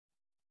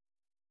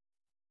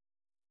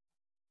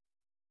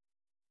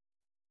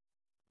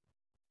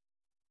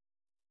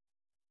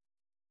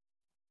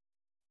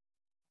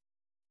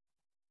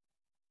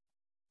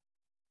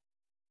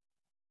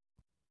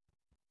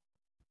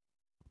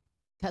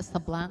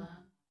Casablanca.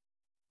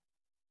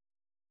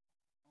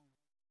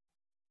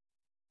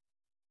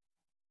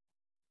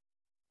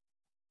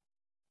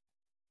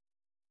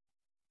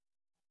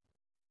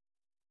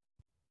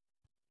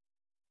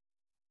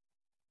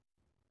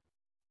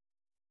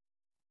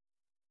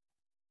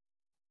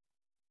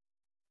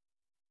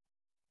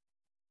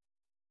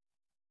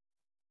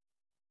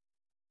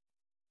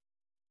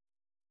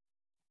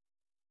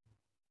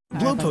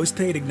 Glow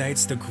Postpaid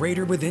ignites the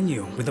greater within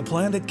you with a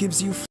plan that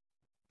gives you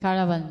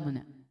Caravan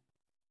muna.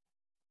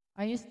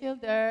 Are you still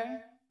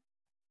there?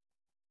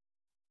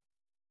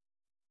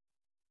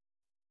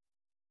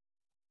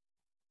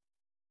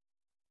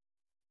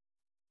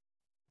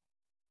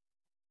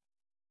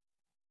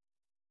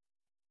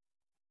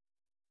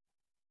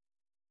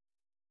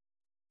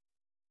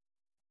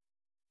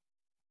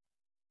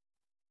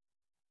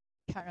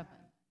 Caravan.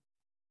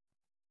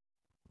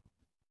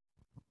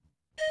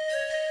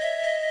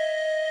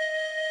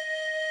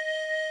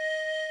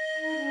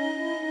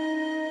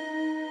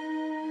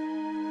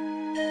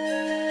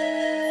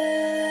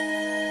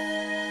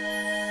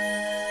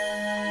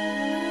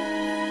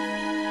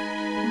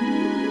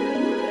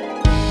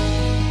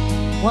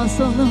 Once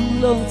a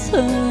long, long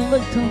time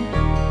ago,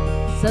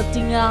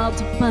 setting out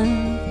to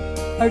find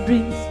our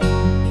dreams,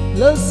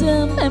 lost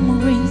in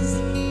memories,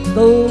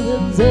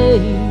 golden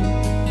days.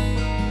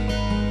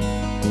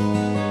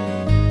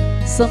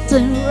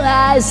 Something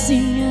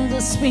rising in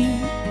the spring,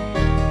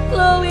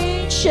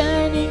 glowing,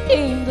 shining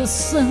in the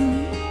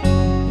sun,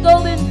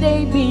 golden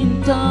day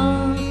being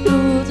turned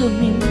through the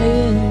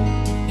midnight.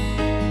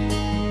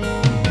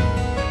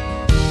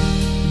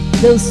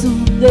 Those who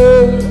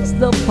knows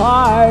the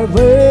fire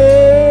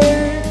burn,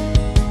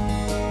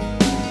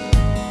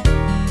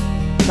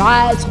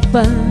 try to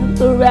find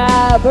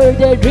forever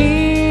their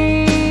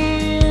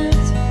dreams,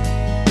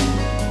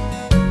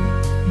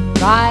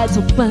 try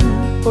to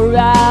find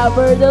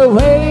forever the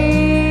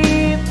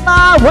way,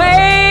 my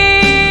way.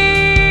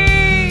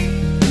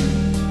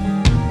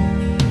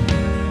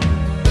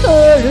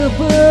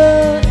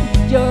 Caravan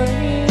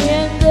journey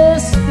in the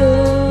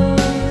sky,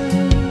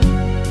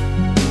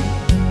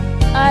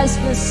 as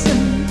the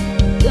sun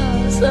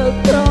comes up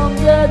from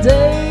the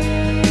day.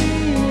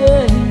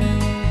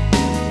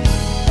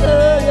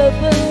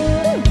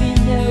 Caravan, we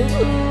know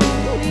who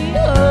we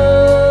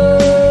are.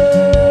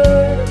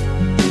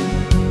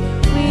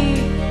 We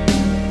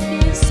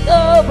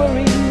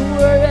discovering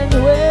where and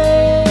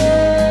when.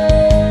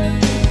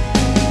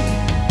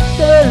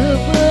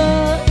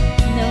 Caravan,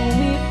 now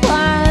we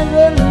find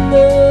the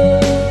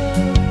love,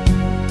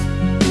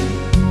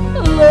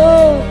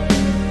 love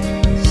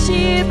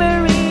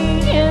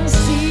shimmering and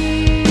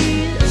see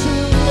to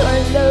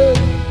our love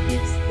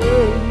is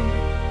gone,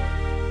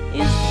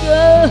 is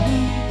gone.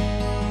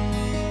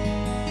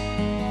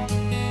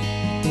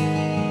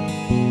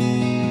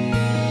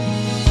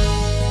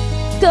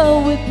 Go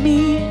with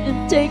me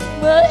and take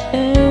my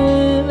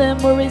hand,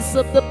 memories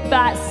of the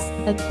past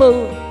and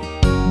both,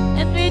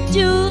 and with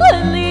you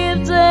I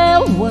live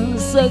there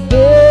once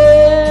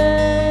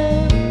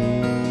again.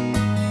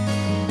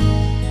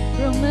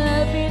 From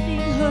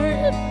everything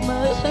hurt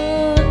my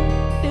heart,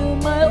 fill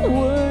my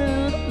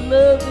world of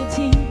love with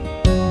you.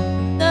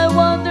 I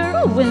wonder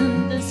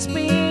when the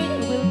spring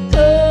will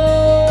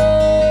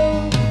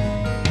come.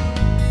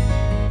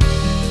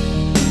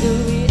 Do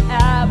we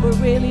ever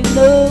really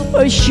know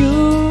for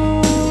sure?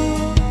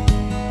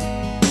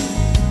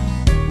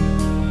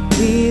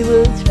 We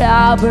will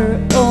travel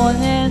on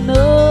and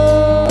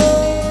on.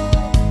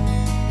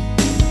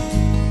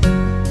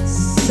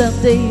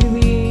 Someday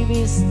we'll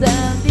be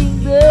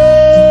standing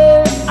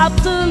there up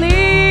to leave.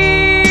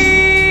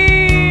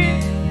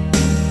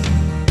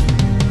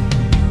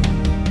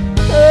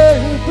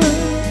 Caravan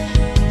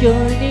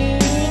journey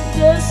in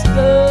the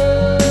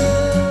sky,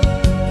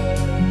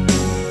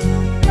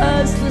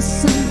 as the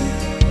sun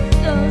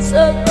comes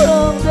up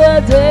from the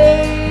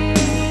day.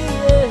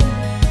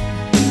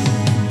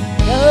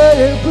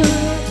 Caravan,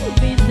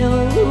 we know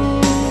who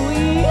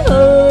we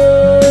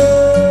are.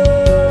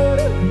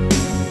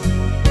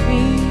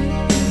 We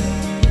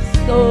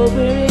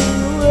discovering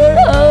we're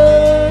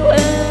all.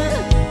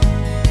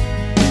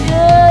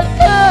 Yeah,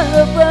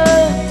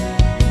 Caravan,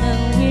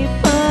 now we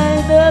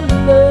find the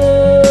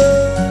love,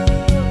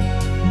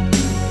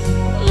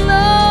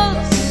 love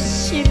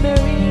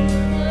shimmering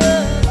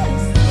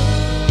us.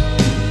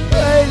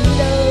 Our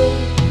love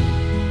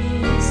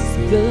is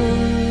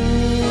gone.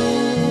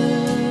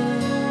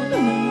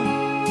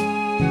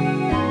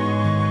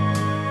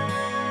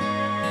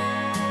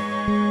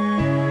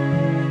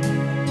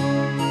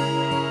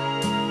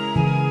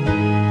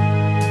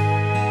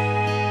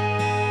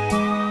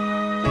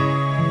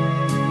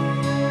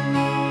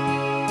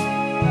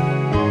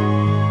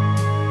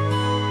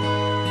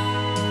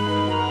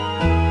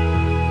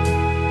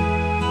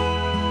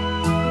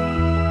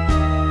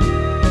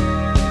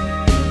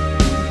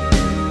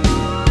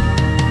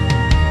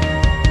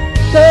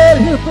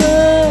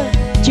 Caravan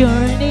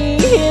journey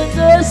in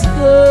the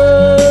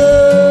sky,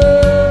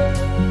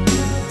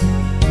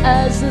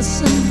 as the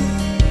sun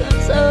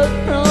comes up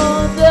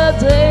from the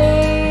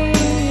day.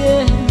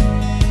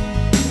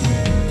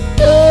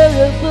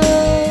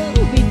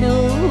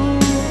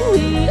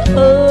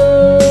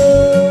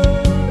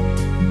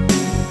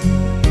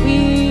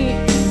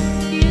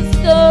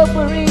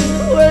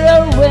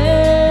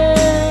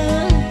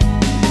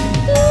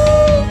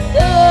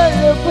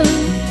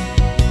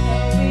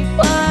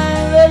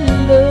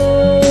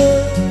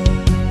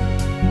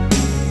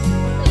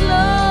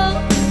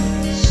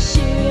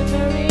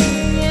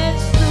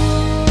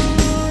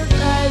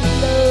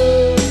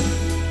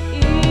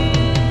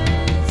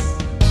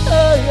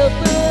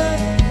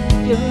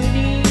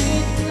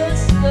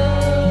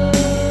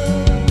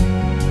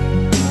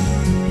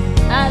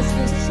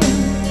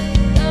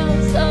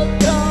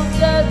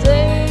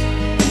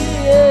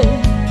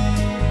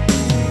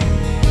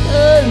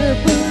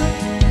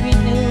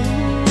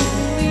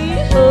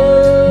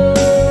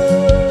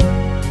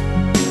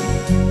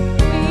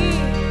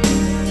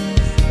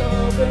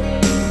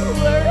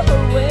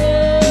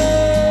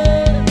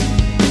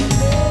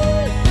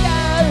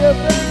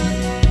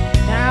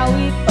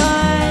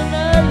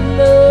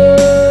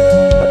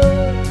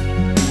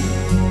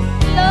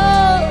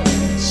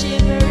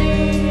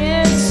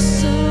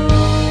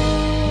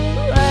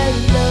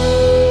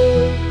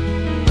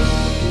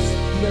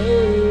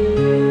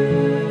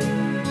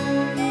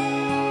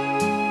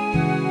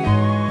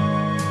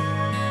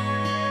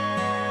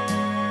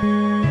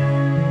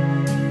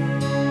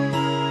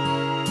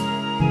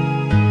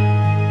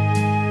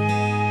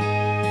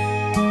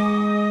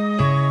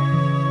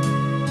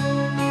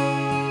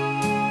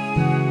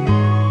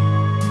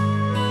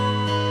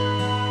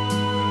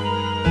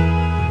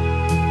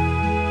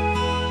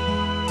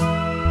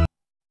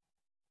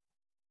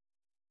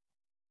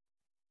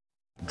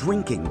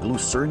 Drinking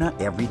Glucerna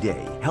every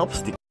day helps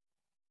to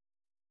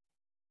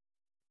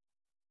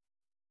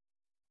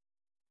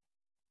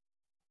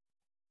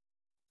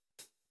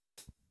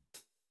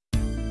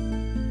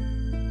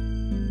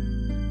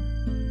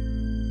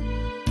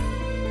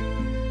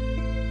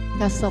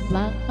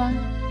Casablanca.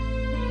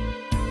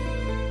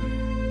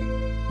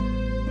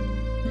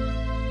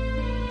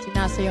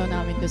 Sinasayaw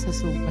namin to sa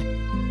Zumba.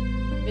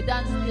 We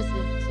dance this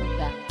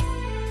Zumba.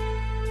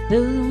 The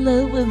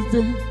love of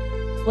the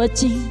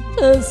watching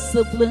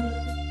Casablanca.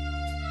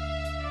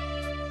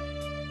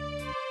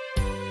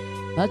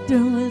 Back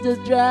through the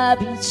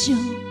driving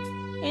shoe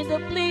and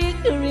the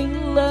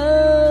flickering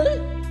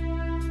light.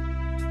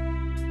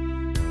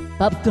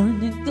 Popcorn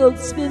and Coke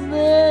spin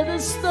at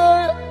the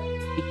store.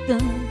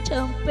 Become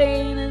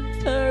champagne and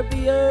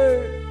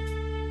caviar,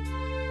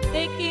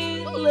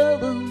 making love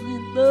on a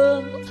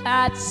long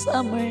hot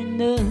summer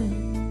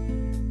night.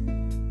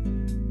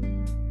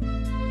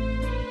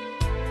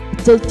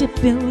 Don't you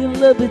feel in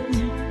love with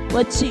me,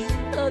 watching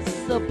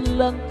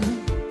Casablanca,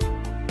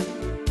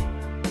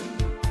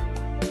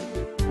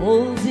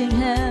 holding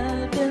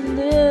hand and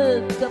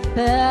the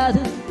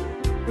pattern,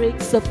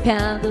 bricks of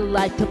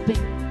candlelight cupping,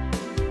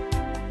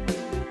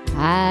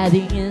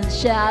 hiding in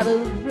shadow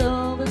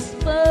from a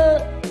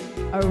spot,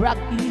 a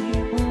rocky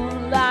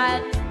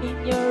moonlight in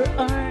your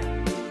arm,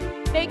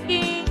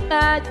 making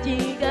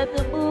magic at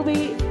the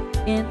movie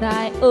in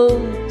my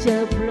old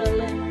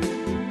Chevrolet.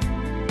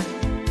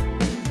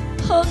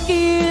 A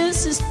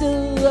kiss is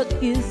still a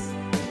kiss,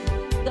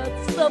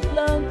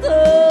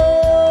 Casablanca,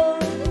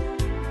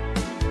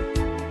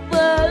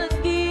 but a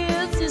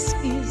kiss is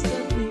kiss to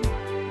me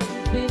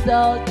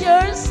without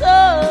your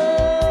soul.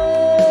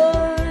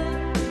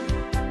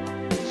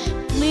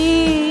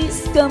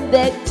 Please come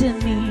back to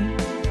me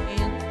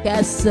in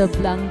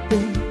Casablanca.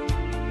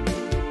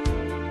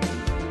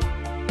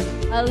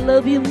 I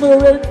love you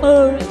more and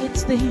more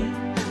each day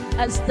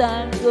as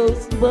time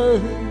goes by.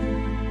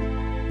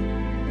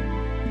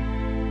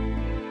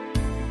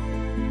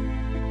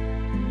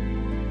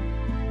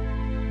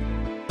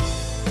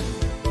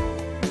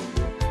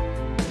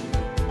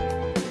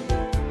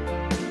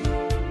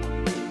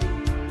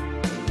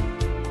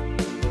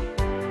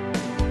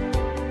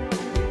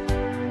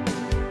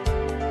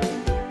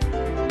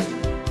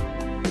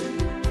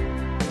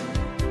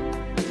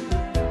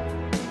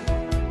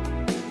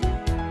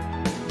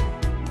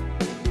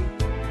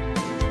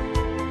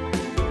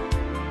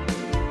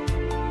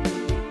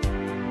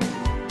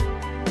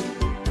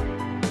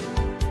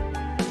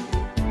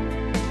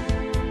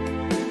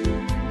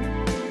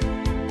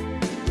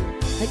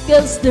 I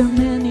guess there are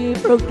many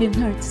broken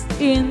hearts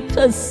in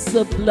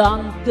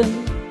Casablanca.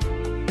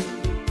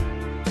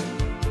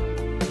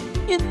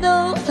 You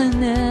know, I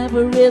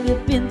never really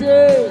been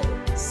there,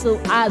 so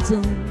I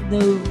don't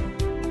know.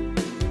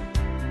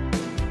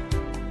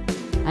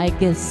 I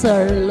guess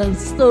our love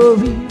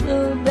story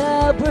will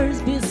never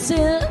be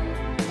seen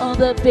on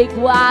the big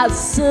wide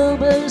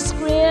silver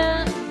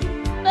screen.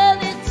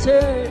 But it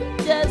hurt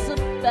just so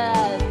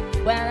bad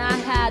when I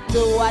had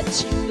to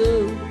watch you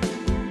go.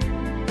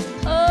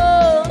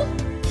 Oh,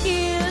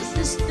 kiss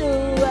is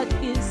still a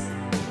kiss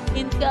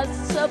in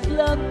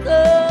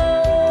Casablanca,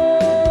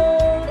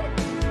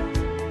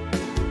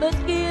 but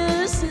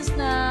kiss is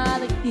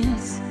not a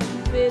kiss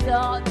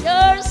without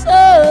your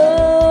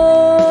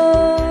soul.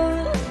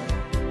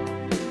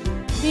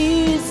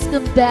 Please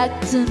come back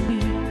to me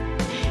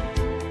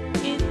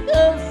in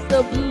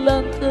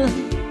Casablanca.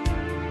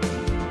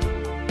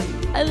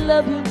 I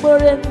love you more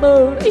and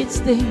more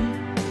each day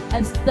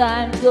as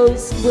time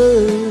goes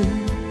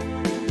by.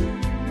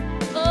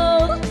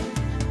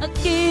 A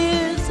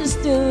kiss is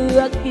still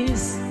a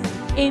kiss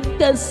in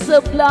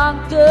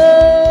Casablanca,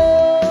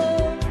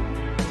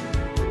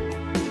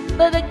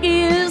 but a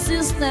kiss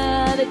is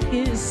not a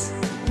kiss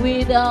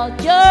without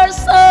your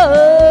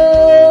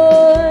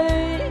soul.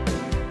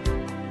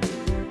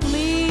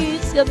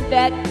 Please come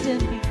back to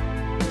me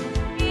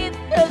in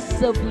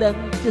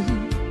Casablanca.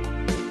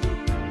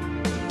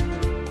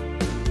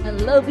 I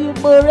love you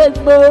more and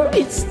more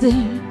each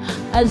day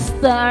as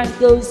time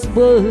goes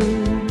by.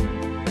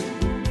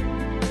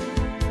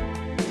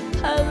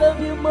 I love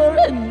you more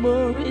and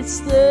more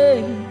each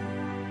day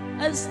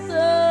as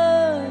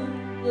time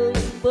goes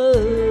by.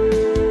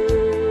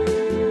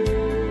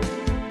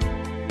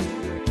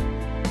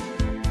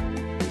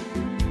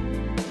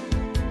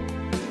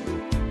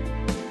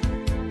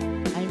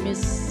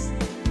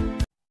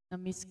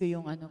 Na-miss ko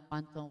yung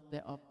Phantom of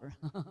the Opera.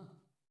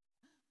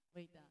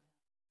 Wait lang.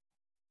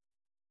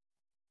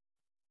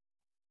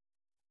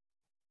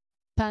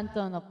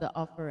 Phantom of the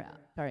Opera,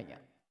 Korea.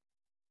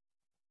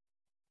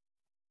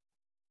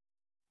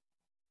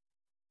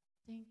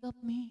 Think of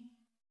me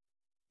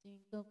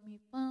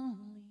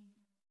fondly.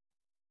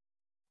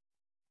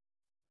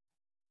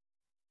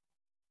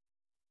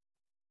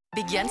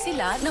 Bigyan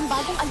sila ng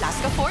bagong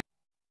Alaska Ford.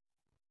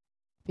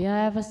 If you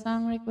have a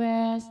song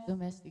request, do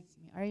message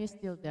me. Are you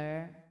still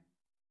there?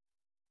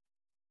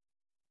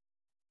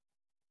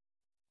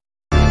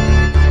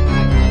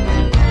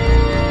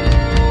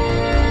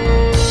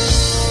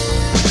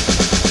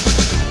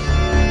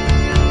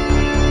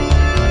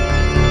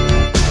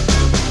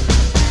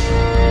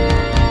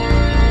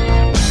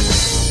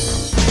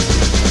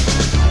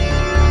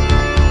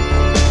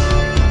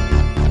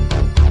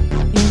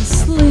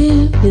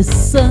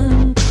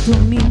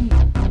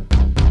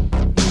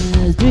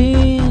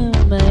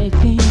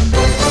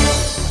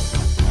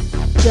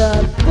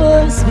 The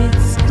voice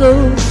beats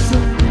close to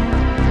me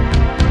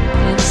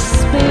and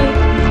speak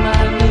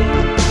my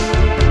name.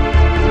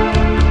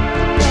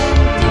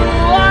 Do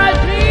I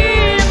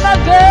dream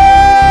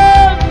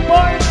again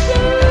for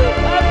you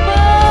are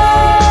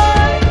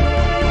mine?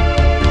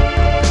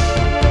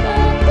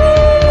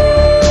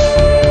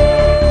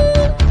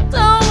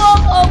 The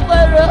walk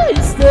over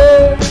is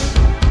there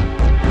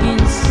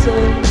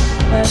inside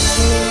my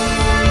brain.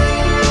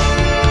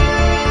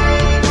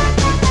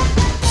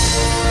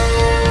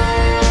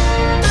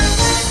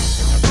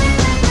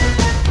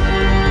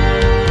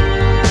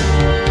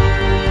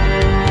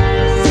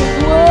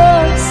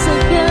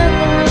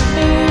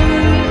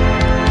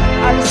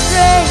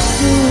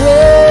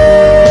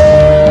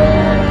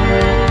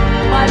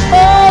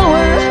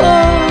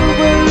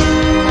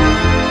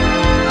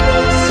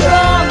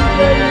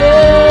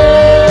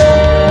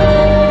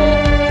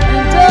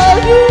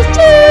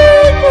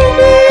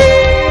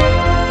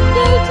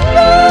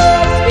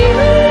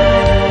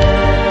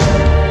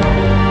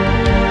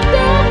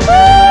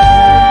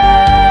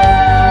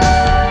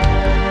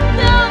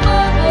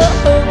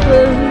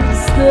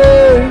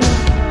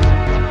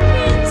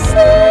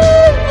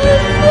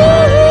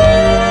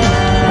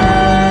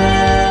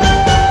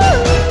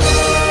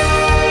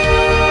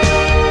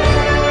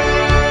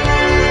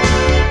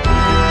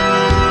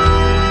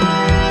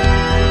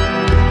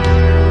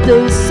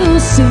 Those who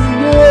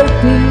sing your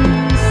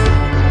peace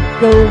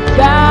go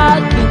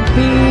back in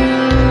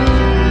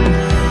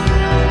peace.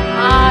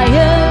 I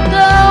am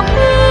the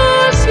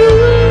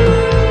rescue.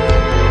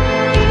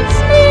 It's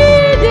me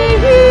they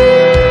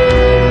hear.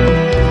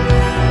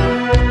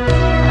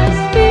 My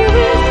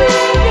spirit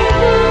singing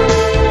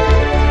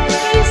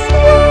is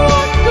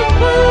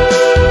wonderful.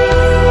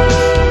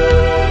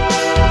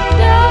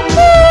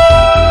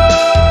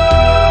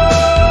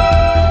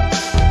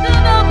 The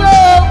number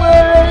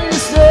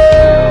is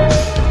there.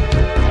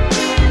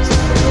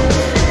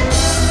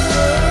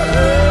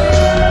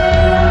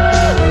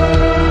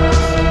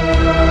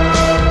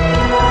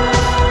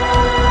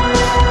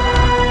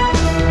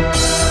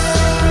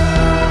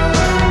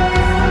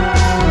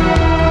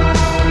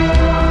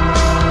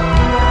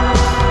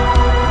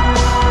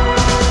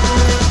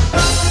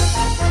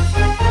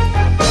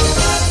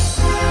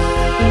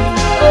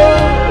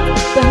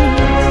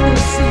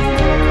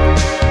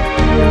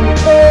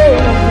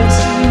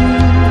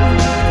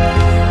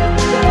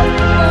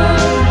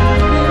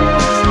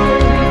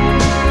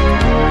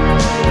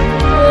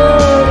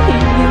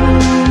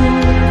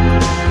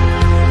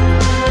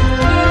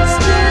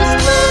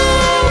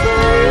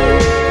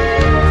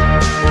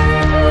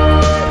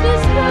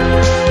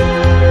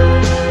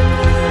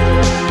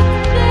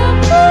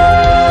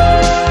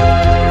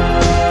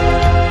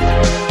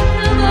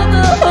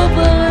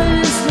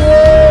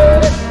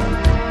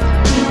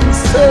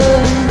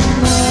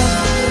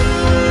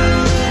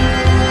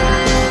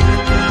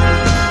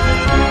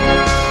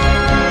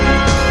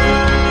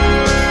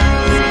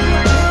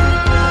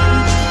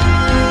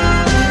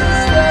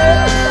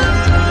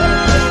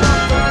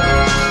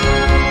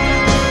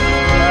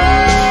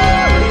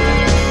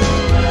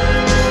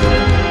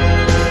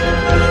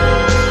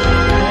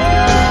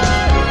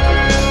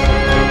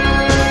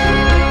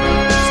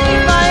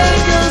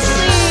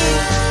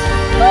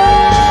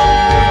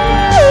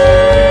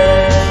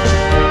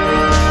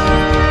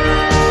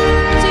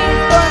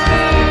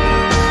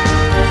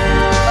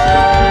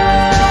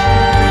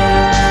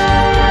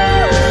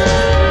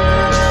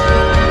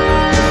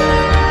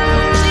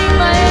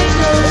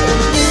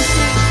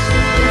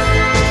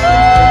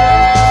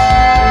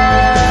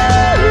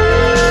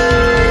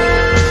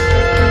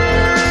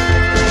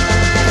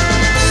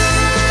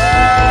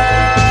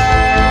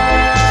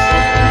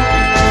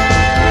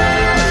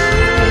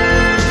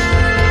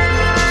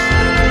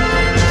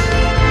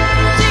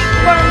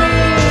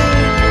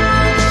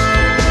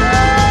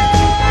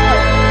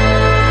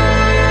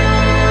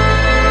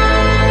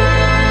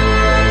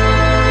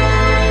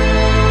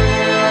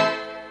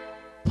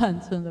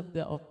 Phantom of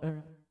the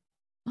Opera.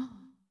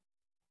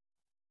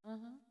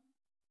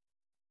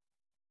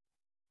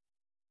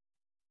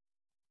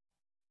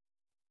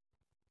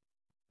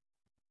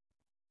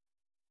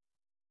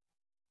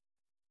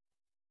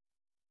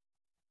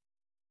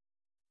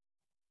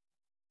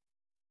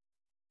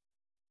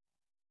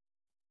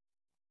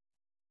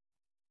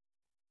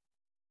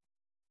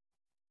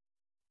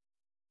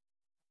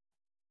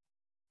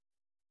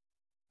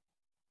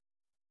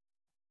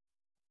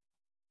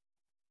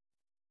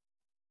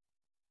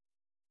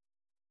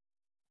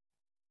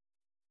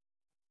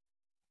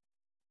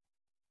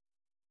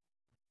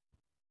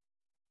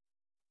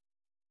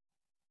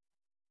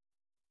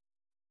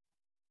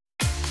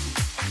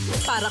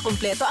 Para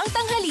kumpleto ang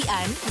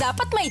tanghalian,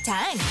 dapat may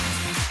Tang.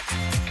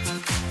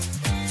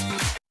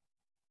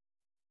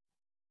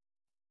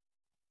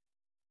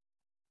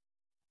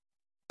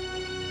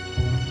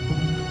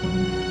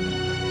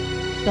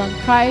 Don't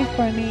Cry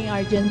for Me,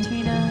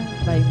 Argentina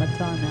by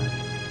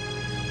Madonna.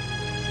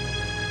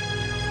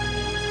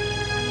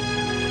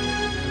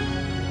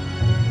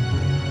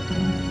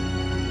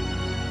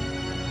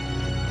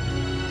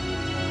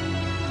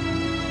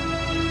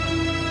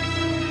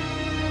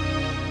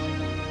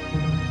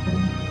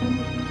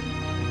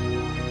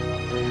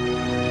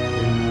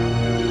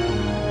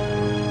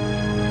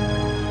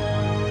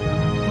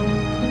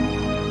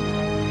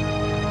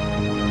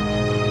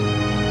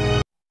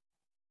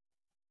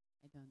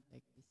 don't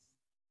like this.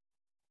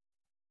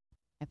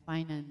 I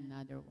find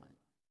another one.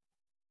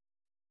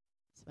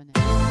 This one.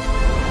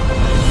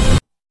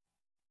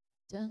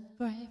 Don't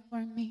cry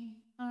for me,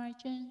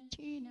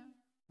 Argentina.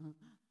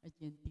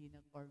 Argentina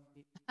for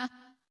me.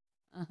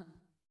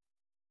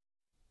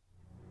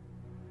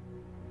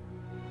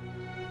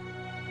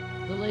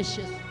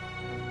 Delicious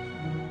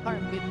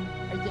corned beef,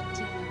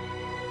 Argentina.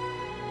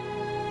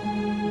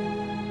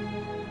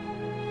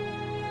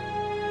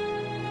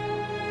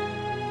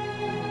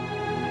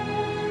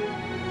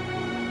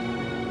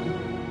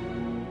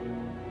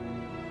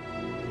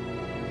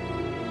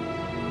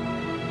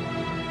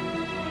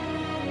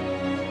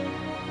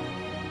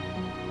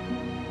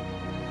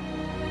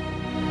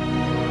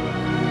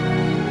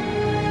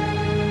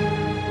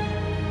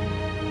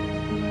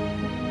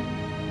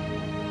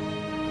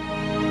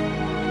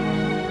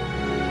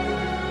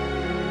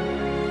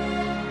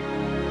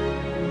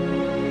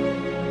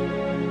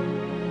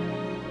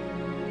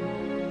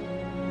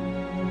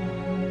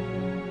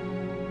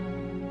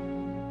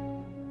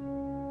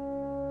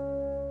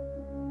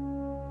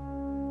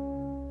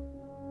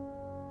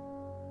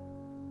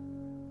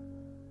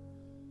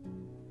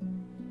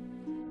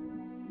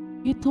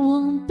 It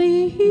won't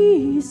be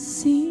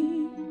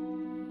easy.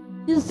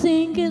 You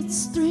think it's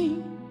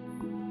strange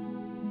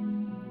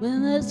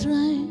when I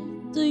try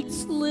to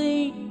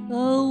explain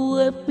how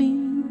I've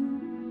been,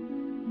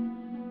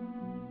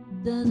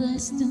 that I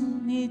still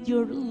need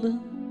your love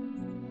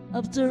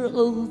after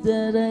all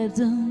that I've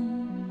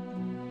done.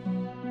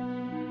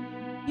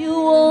 You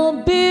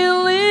won't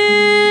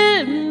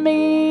believe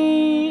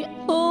me.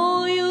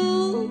 All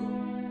you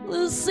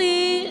will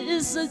see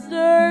is a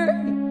girl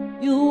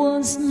you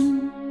once knew.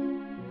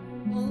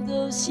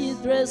 Although she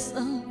dressed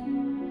up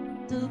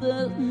to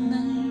the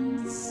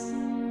nines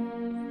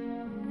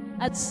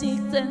at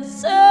 6 and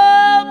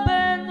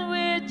 7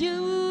 with you.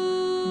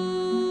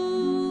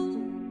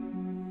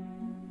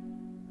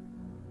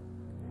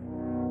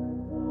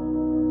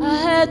 I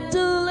had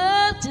to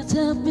let it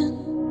happen.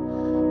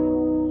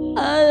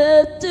 I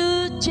had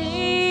to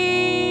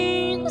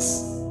change.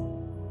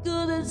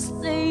 Couldn't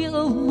stay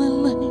all my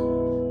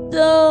life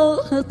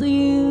without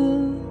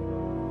you.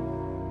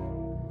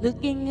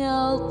 Looking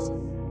out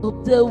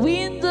of the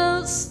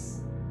windows,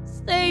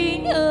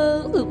 staying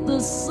out of the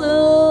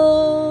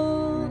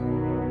sun.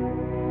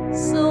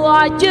 So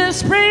I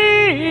just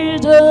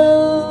freedom,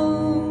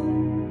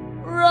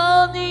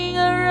 running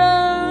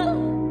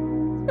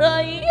around,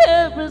 trying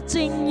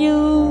everything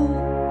new,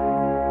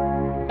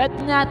 but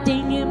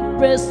nothing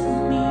impressed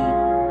me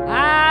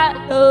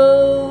at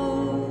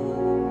all.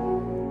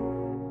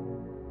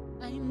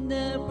 I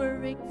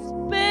never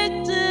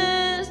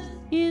expected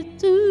you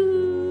to.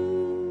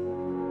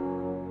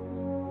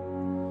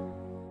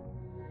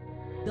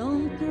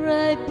 Don't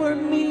cry for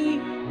me,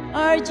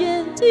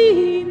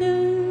 Argentina.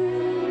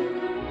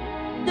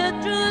 The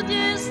truth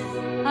is,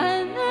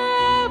 I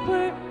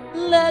never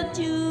let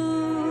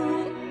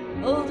you.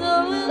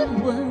 Although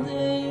one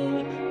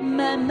day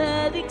my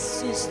mad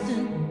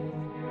existence,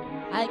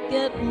 I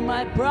kept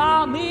my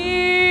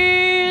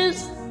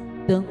promise.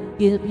 Don't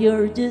give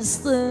your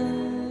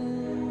distance.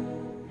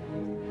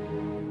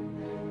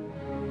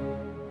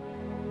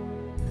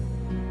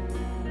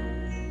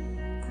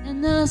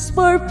 And as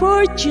for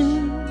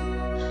fortune,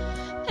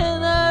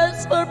 and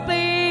as for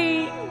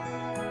pain,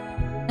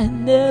 I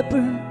never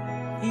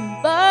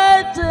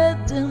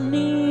invited them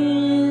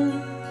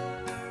in.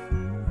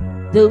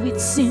 Though it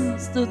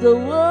seems to the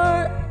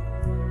world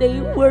they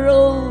were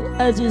all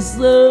I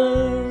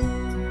deserved.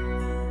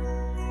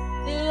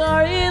 They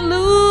are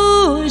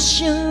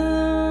illusions,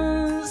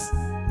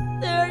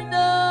 they're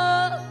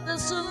not the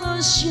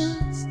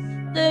solutions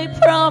they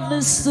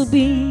promised to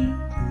be.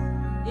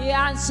 The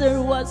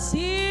answer was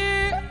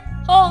here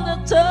all the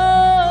time.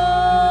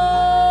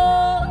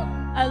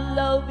 I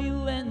love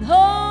you and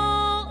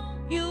hope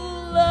you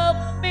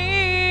love me.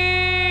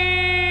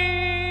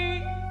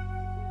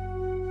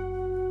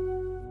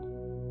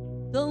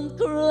 Don't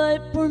cry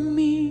for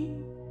me,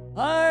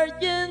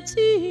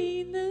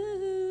 Argentina.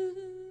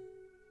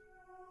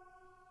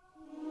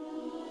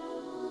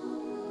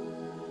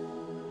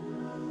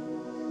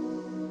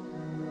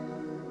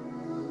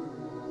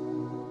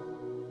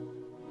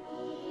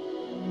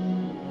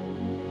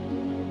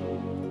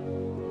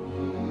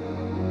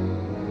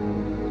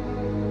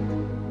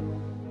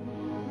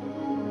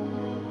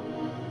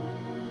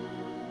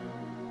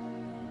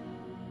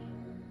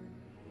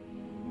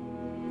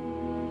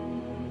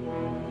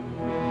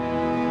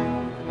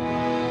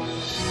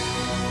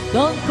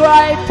 Don't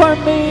cry for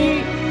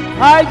me,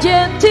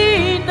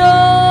 Argentina.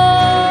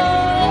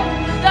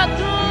 The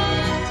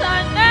truth,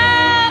 I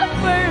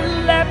never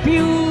left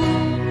you.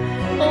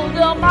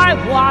 Although my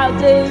wild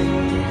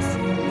days,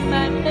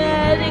 my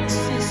mad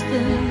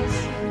existence,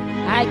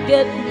 I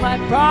kept my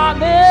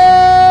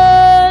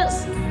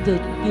promise to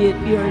keep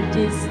your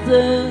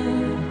distance.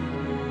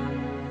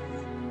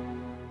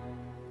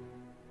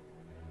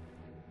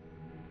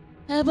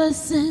 Have I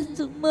said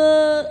too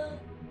much?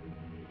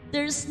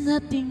 There's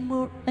nothing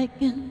more I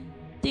can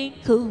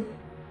think of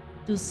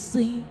to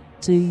say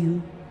to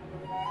you.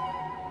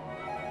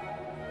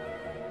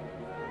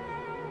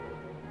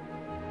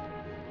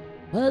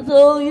 But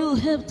all you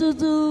have to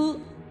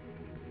do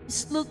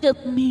is look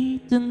at me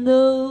to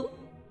know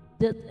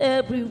that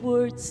every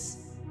word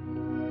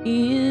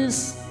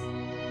is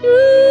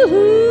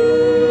true.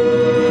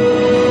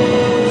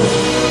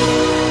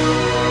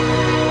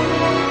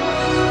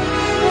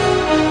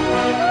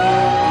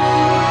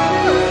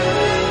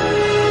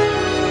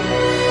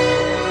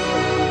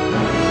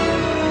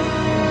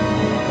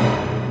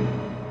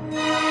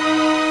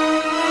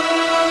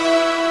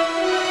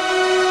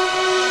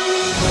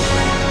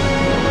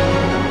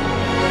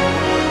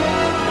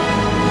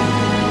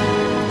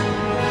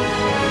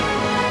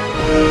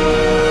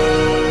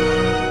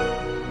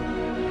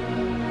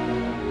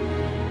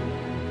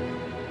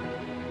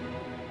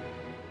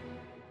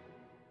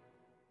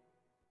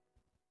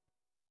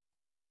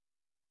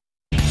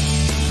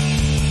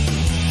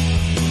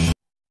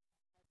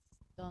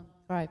 Don't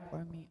cry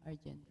for me,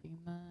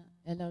 Argentina.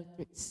 Hello,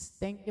 Trix.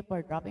 Thank you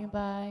for dropping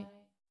by.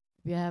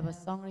 If you have a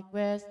song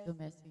request, do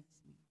message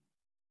me.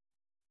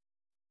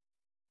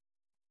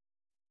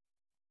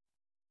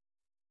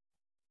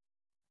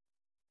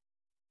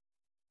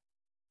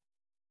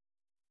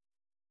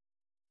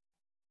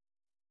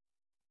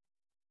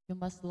 You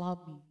must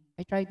love me.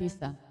 I tried this.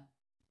 If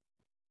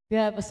you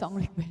have a song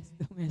request,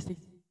 do message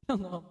me.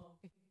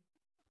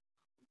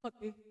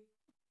 Okay.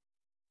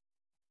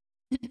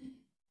 I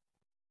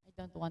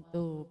don't want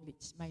to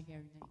bleach my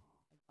hair na. I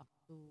want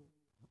to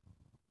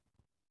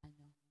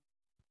ano,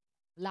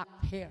 black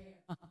hair.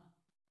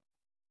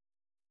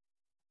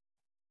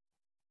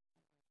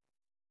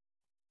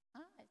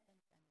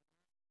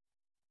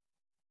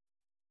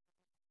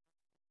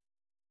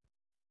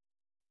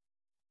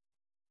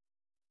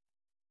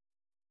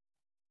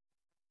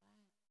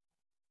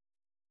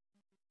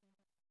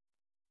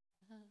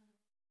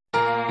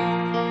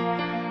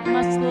 You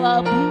must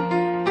love me.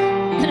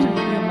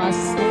 You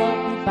must love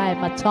me by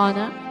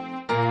Madonna.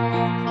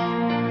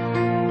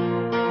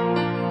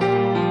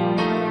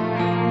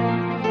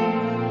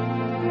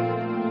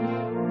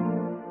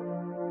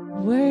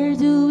 Where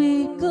do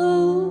we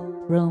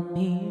go from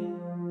here?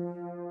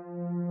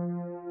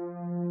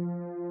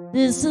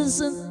 This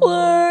isn't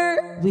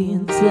where we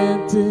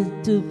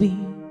intended to be.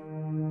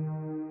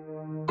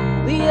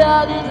 We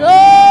had it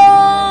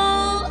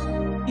all.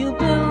 You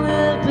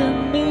believe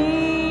in me.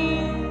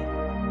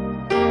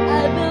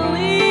 I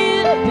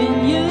believe in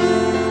you.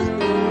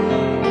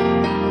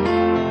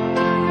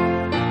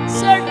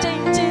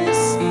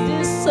 Certainties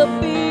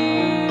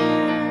disappear.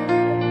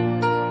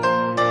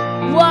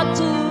 What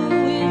do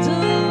we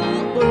do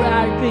for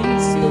our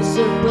dreams to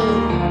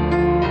survive?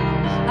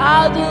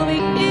 How do we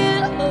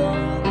heal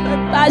the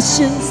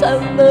passions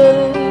and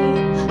love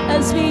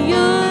as we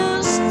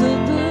used to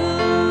do?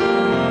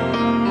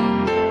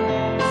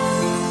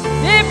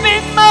 Deep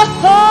in my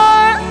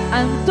heart,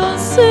 I'm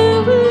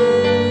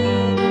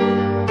concealing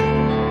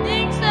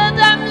things that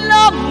I'm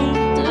longing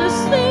to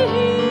say.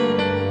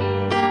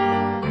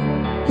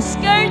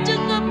 Scared to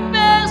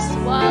confess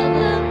what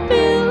I'm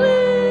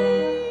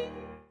feeling.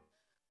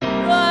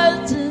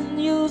 Right and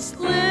you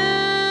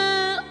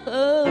slip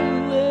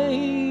away.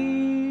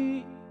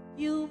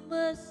 You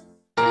must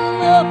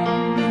love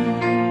me.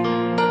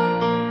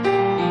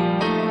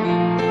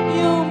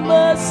 You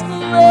must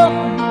love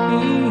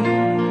me.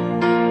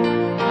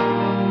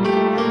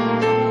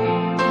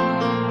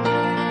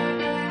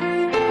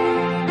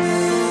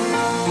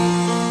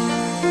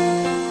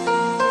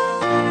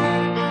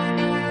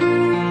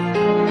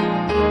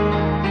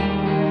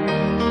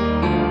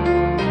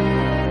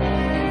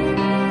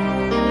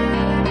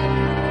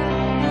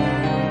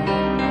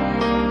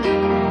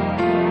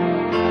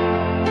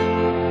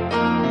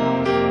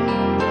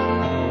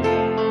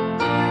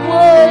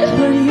 Why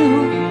are you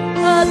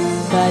at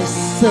my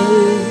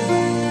side?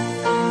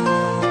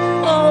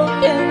 How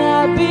can I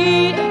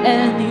be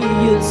any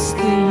use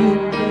to you?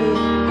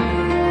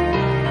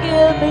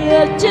 Give me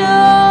a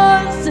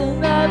chance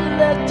and I'll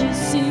let you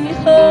see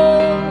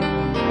how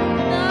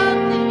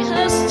nothing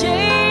has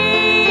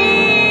changed.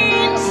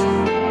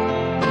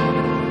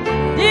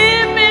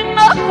 Deep in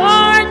my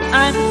heart,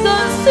 I'm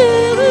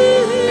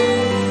concealing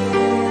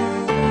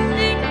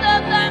things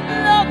that I'm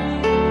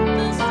longing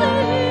to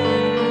say.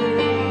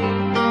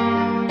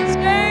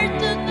 Scared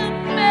to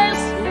confess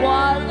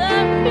what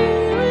I'm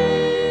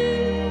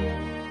feeling.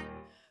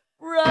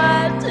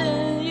 Right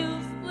till you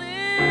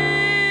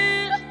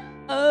slip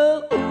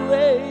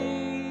away.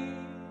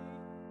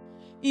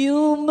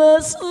 You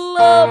must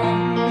love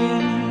me.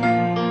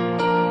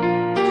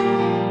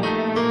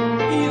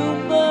 You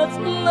must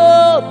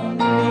love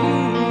me.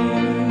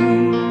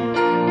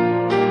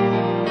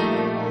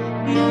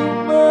 You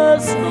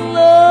must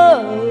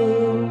love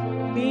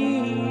me.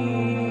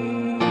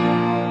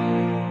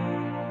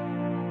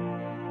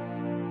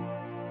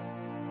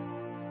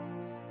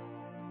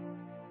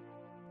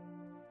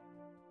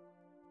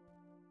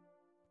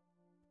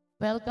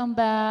 Welcome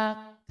back,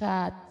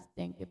 Kat.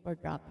 Thank you for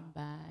dropping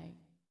by.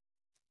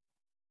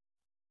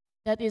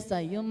 That is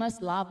You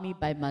Must Love Me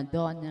by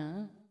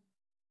Madonna.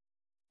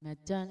 Not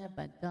done,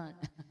 but done.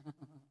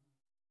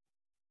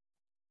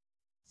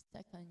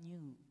 Stuck on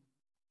you.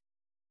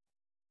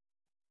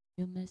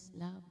 You must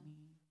love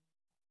me.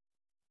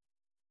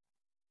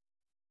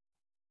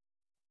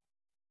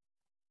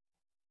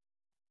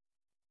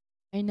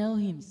 I know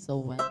him so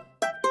well.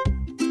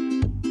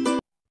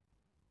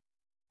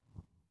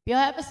 If you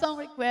have a song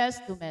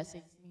request to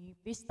message me,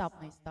 please tap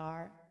my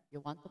star. If you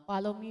want to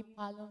follow me,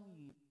 follow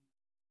me.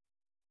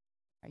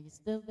 Are you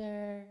still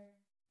there?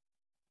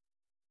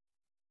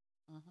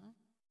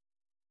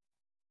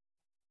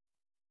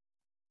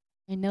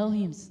 I know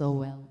him so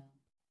well.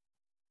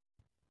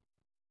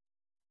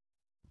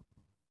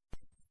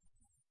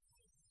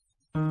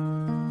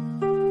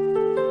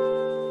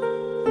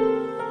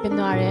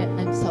 Kunwari,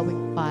 I'm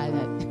sawing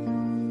palad.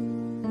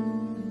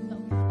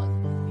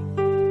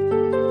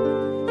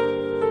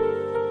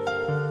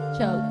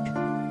 Joke.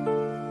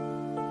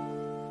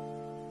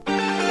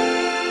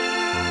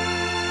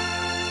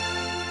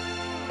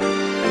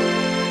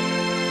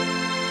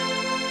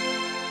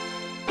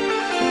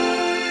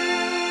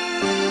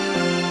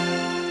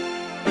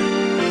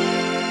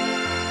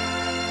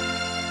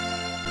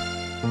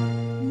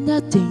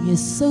 Nothing is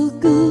so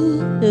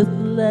good it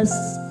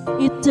lasts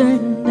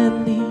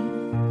eternally.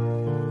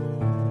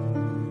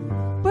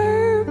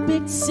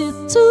 Perfect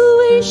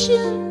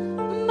situation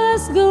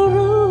must go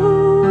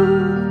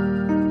wrong,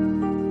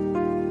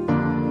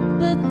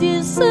 but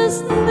this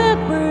has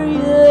never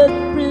yet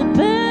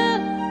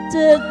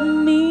prevented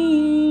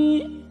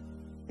me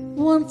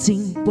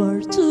wanting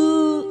part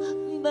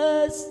two,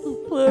 must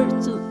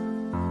part two.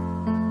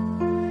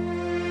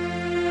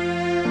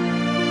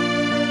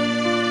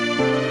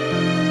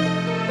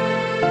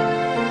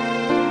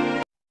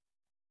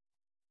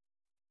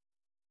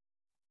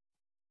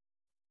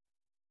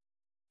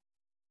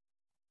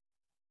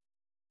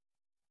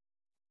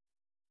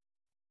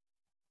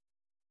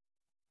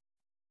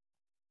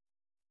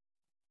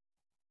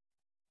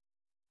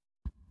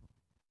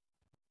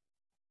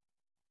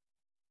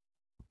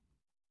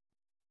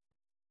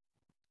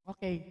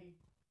 Okay.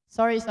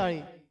 Sorry.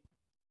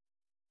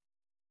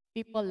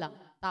 People lang.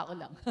 Tao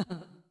lang.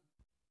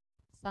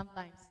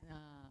 Sometimes,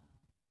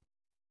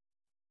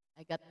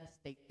 I got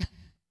mistake.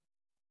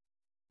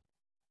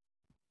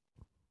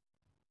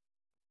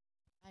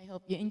 I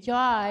hope you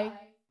enjoy.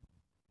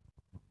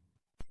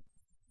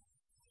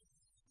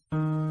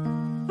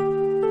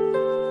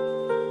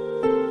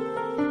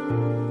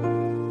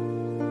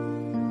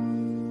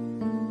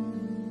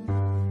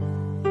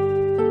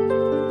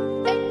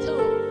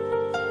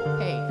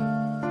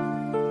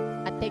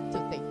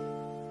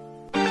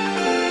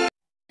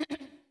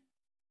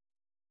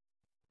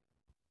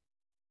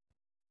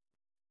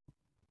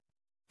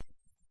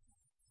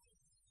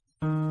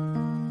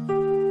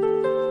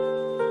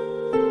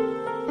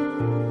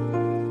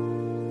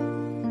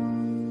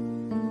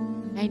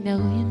 I know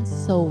him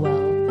so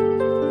well.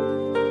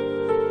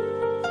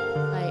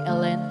 By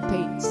Elaine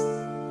Page.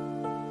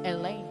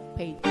 And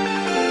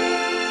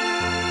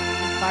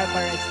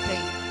Barbara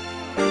Strain.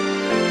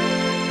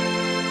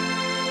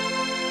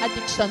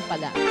 Addiction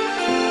pala.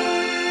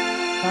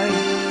 Sorry.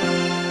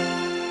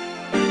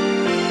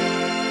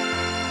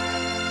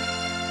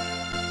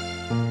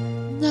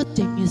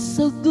 Nothing is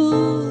so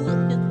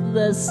good it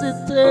lasts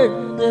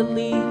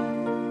eternally.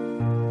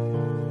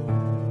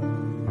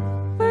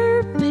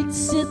 Perfect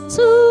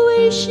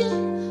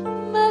situation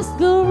must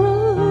go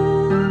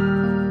wrong,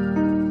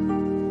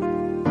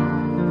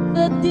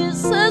 but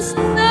this has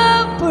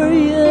never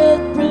yet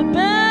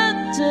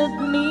prevented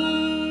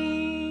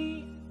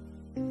me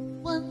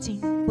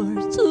wanting for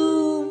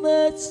too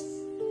much,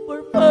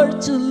 for far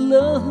too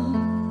long.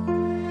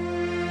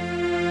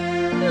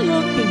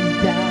 Looking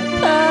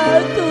back,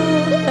 I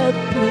could have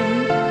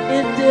played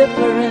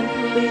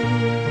indifferently.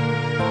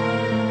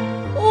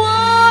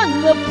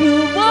 One of you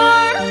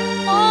more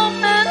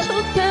moments who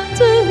can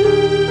do,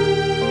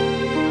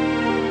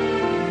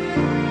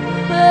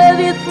 but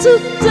it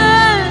took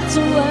time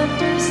to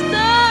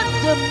understand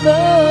the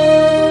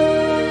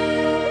love.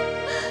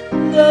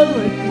 Now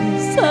at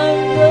least I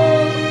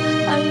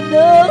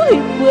know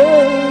it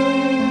well.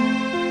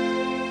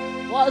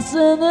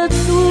 Wasn't it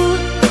good?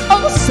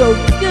 Oh, so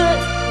good.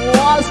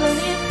 Wasn't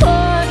it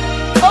fun?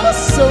 Oh,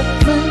 so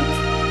fun.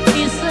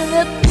 Isn't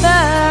it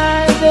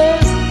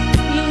madness?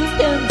 You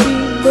can be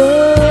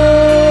mine.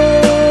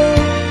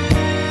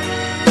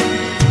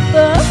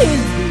 But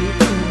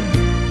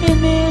it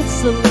needs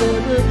a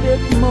little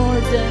bit more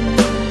than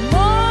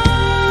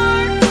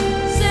more.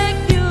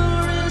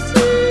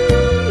 Security,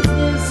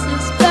 this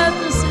is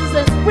fantasies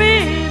and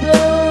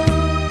freedom.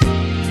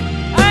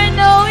 I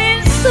know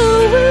it's so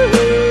weird.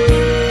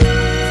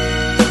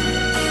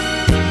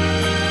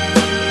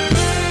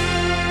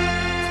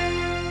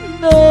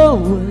 No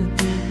one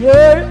in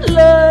your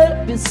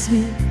life is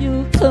with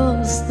you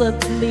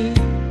constantly.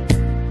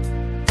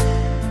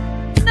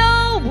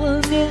 No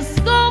one is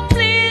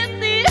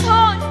completely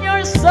on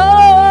your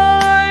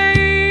side.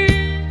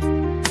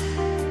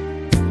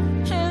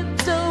 And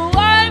though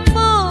I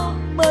move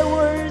my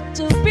word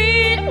to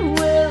be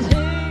with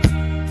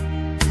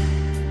him,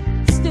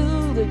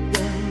 still the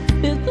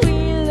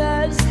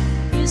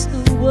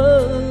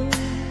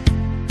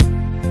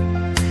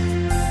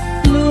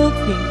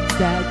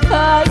that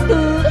I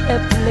could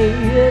have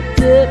played it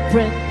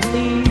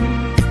differently.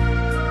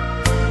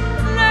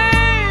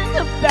 Learn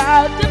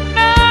about the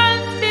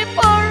man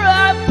before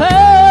I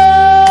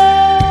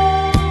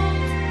fell,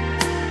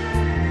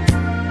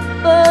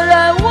 but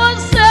I was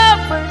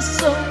ever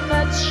so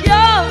much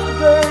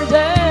younger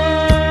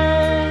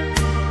then.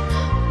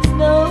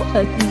 No,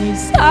 at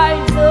least I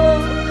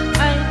know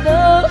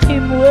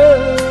him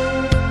well.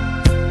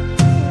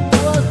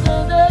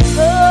 Wasn't it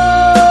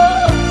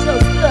love so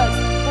good?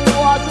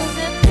 Wasn't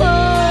it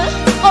fun?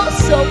 Oh,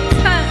 so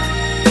kind.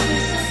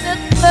 Isn't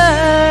it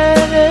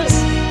madness?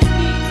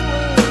 He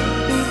would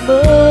be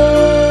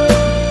mine.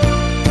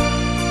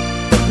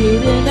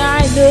 Didn't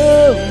I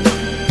know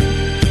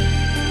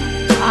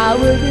I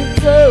wouldn't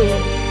go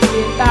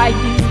if I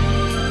knew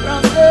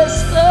from the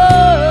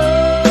start?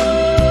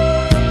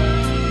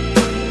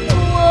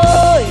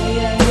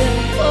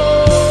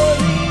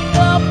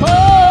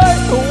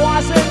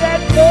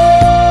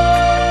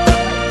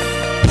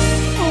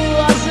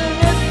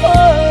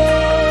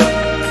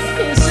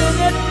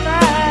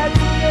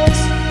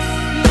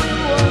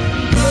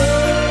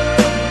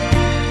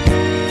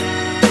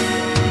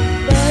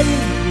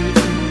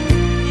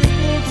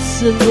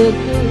 A little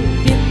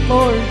bit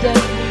more than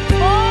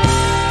before.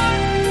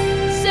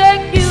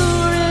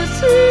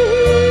 Security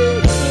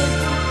in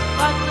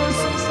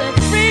fantasy and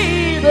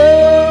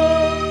freedom.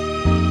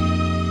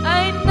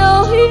 I know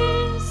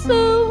him so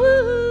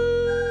well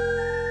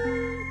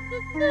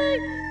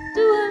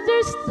to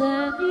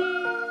understand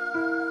him.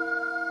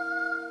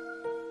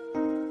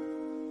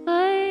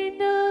 I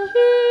know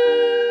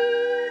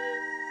him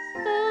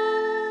so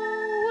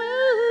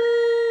well.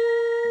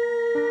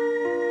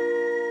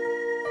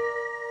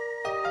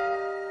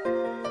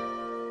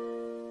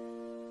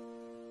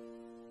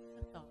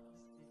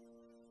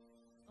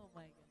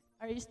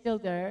 Are you still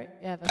there?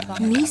 You have a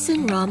song. Niece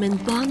and ramen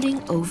bonding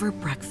over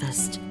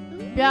breakfast.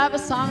 You have a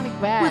song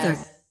request. Whether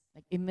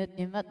Nag-imit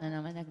na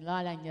naman,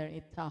 naglalanyar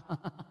ito.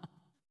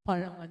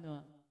 Parang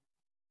ano.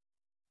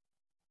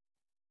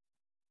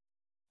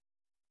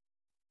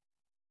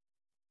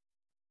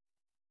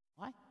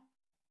 What?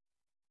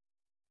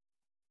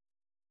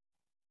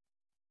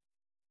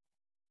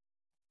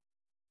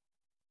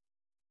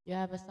 You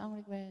have a song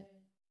request.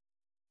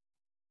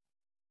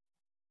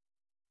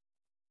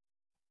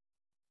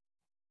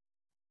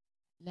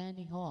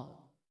 Lanny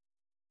Hall.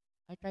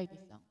 I tried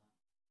this song.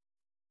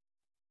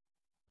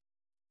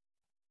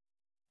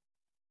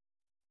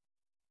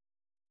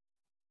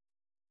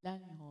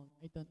 Lanny Hall.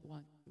 I don't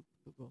want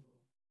to go.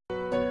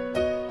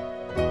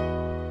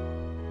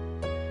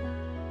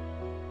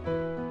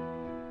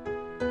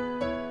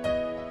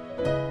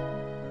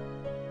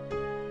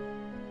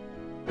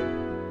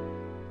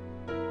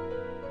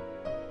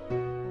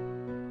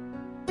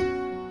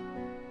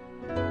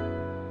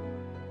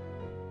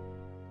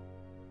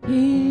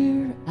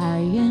 Here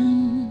I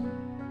am,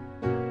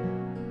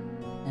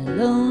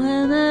 alone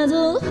and I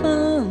don't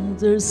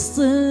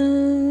understand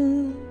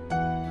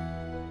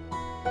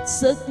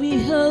exactly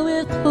how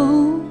it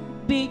all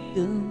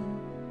began.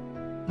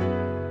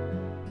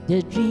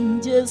 The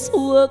dream just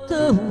walked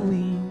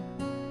away.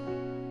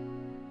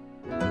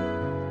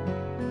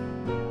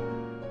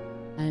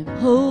 I'm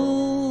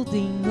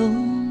holding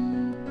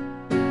on,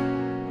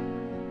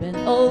 when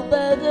all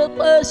but the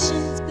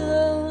passion's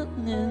gone.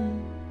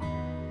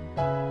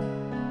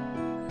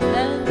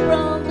 And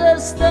from the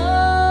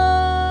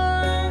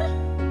start,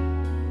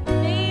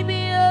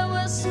 maybe I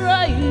was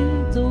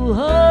trying too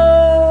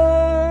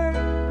hard.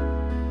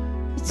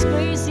 It's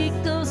crazy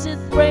cause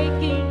it's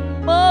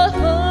breaking my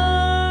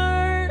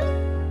heart.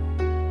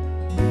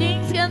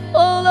 Things can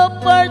fall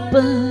apart,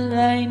 but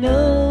I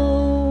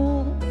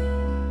know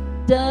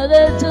that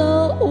I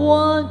don't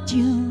want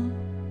you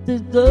to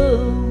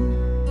go.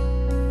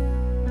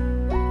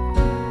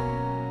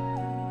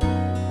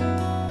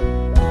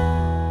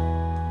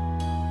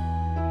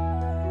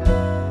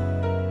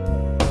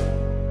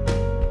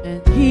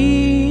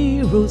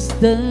 Heroes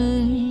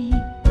die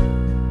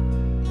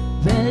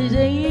when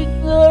they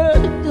ignore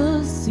the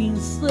cause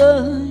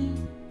inside,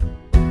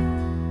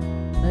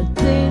 but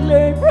they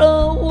learn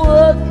from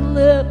what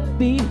left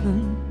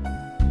behind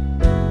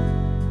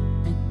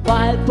and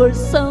fight for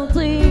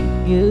something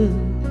new.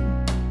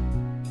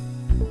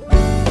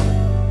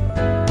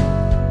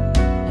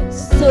 And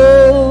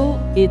so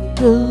it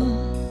goes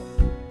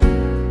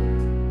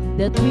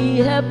that we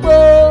have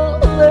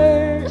all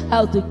learned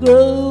how to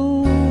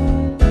grow.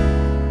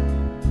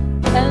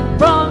 And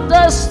from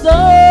the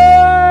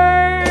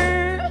start,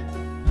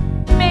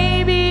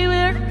 maybe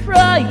we're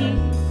trying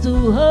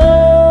too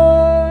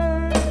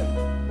hard.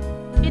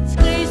 It's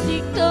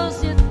crazy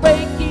cause it's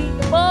breaking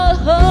my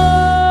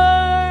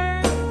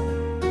heart.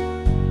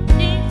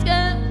 Things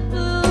can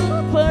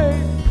fall apart,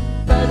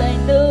 but I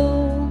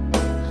know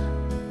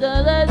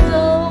that I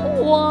don't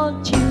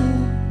want you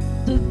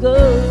to go.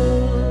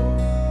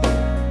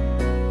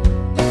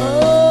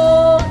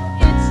 Oh,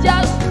 it's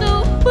just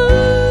too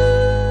far.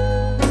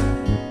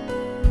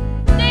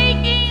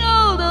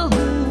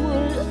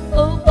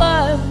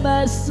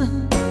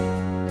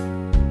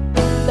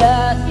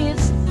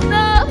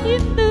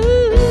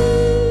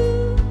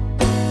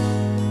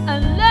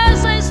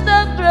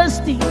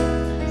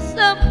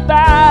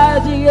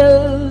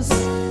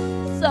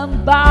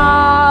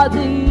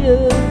 somebody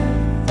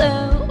else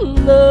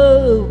and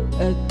love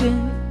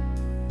again.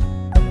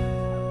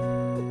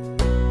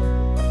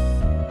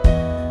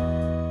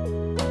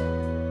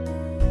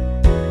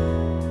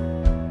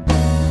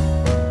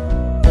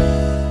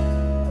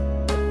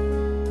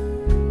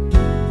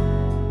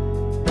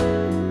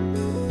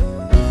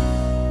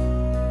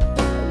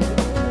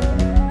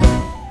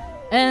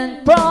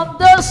 And from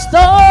the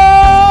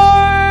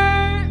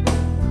start,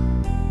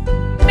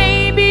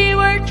 maybe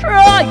we're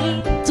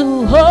trying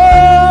too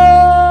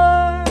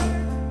hard.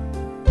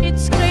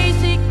 It's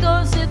crazy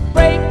cause it's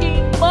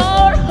breaking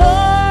my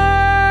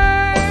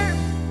heart.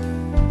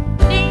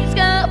 Things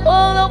can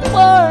fall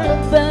apart,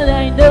 but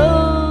I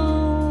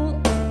know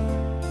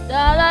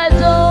that I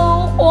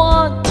don't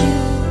want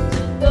you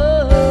to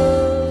go.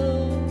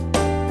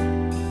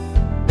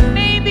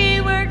 Maybe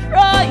we're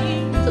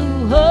trying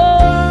too hard.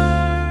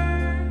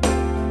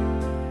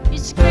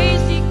 It's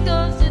crazy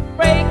cause it's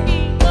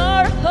breaking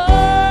our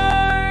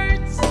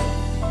hearts.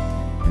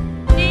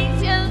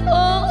 Things can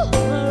fall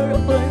apart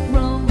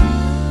from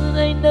what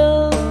I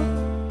know,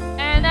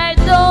 and I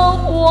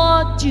don't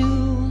want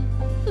you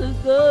to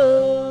go.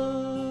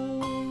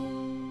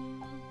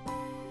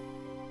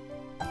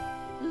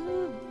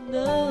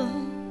 No,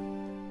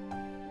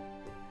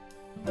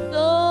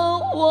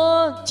 don't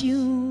want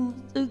you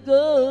to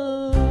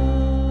go.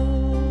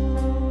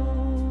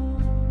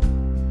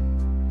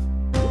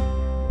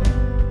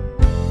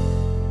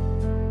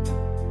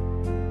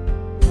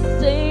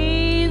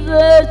 Say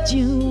that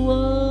you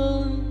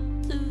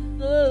want to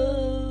go.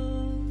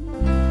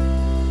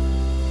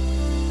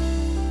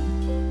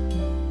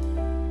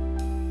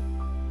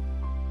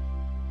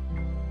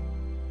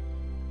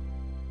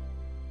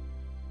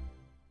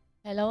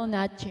 Hello,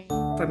 Nat James.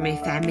 For my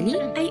family,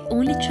 I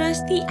only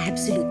trust the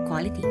absolute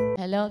quality.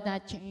 Hello,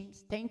 Nat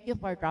James. Thank you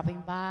for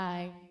dropping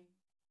by.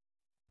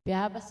 If you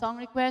have a song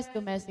request,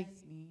 to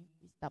message me.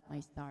 Please tap my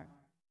star.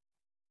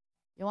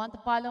 You want to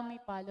follow me,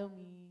 follow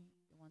me.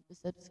 You want to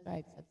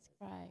subscribe,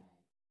 subscribe.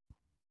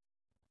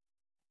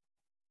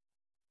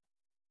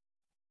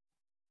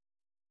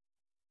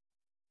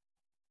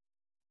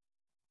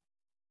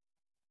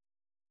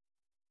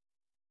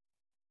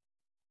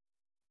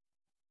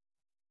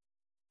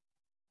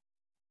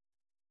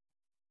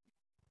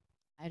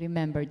 I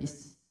remember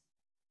this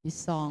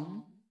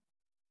song.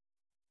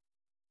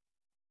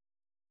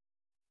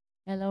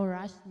 Hello,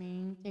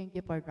 Rashmin. Thank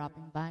you for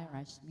dropping by,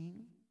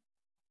 Rashmin.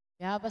 If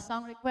you have a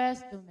song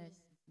request, to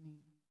message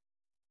me.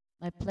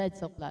 My Pledge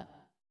of Love.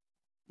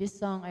 This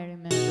song I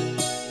remember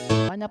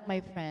one of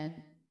my friends,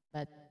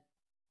 but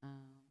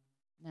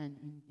none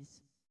in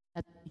this,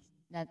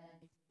 not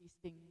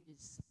existing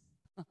this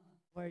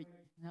word.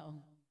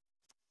 No.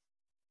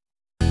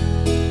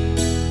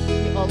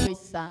 We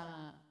always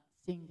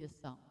sing this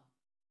song.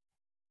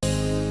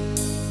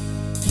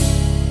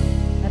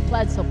 My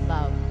Pledge of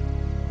Love.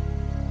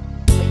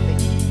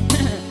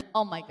 Wait.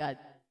 Oh my God.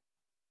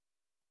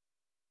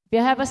 If you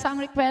have a song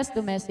request,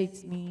 to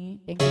message me.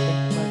 Thank you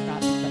for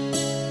dropping by.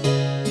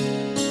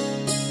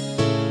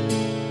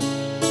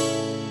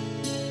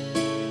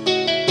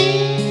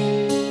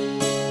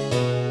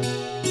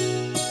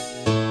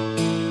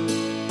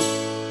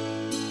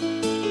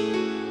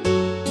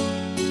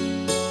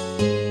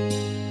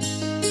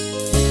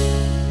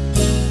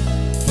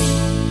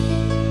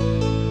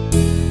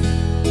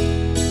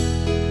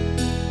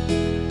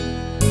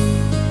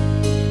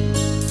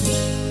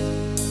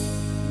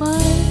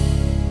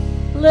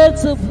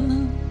 Pledge of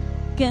love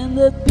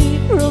cannot be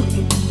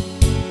broken.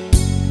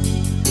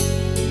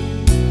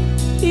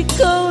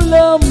 Ikaw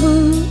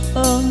lamang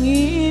ang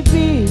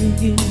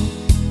ibigin.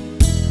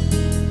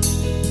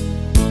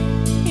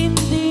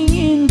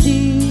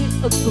 Hindi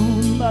ako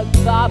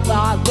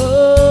magbabago.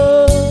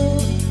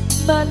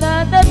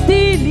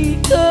 Mananatili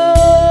ka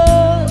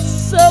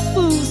sa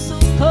puso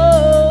ko.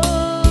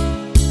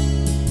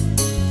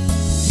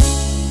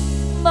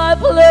 My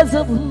pledge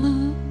of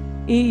love,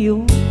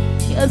 iyong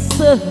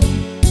asahan.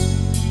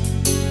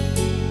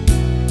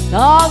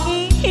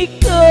 Tanging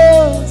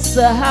ikaw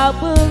sa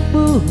habang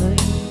buhay.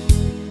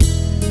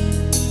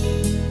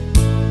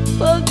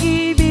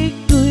 Pag-ibig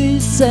ko'y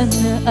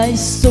sana ay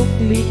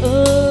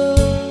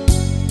suklian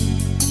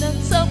ng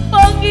sa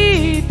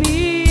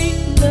pag-ibig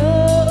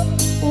na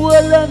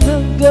walang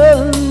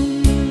hanggan.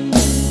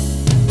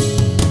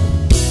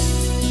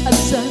 At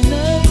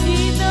sana'y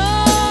di na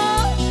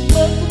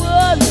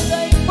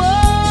magwalay pa.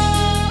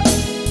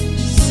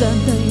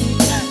 Sana'y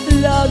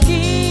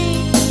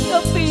laging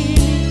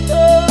kapiling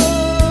ka.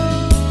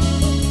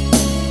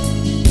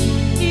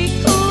 Di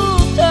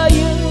ko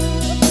kaya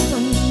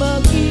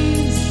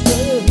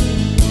mag-isa.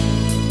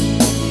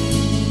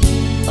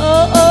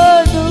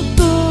 Ano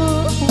ko,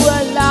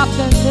 wala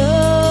ka na.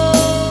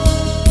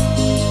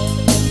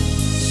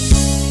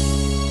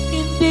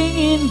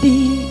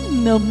 Hindi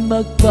na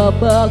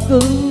magbabago.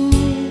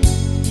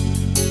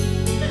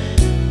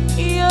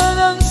 Iyan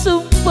ang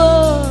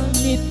sumpa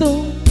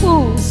nitong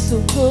puso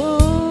ko.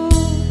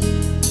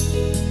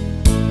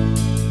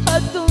 At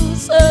kung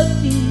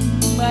sa'tin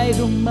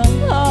mayroong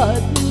mga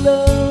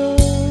hadlang,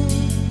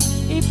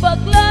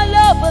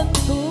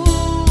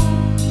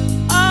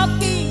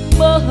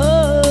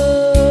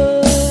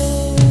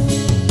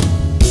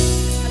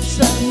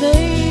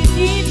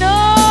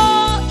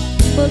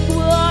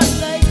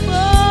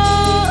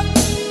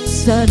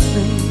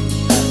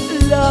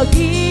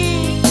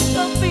 lagi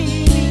kang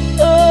piling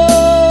ko.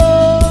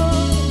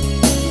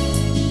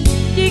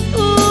 Di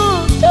ko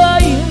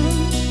kaya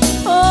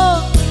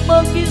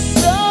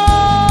mag-isa.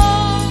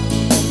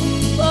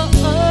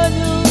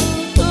 Paano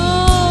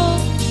kung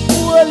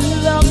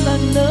wala ka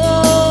na?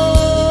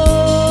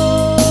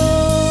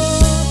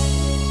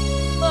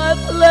 My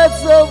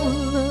plans of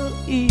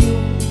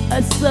iyong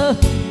asa,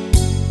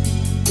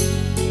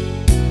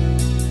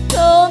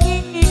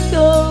 tanging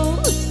ikaw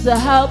sa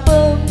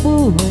habang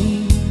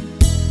buhay.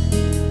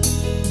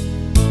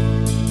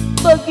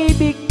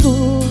 Pag-ibig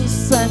ko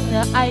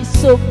sana ay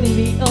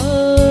suplian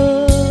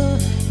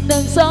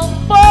ng isang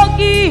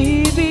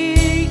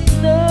pag-ibig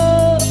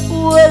na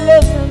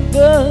walang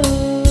hanggan.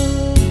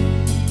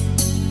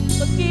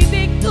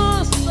 Pag-ibig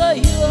ko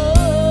sa'yo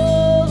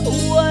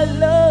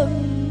walang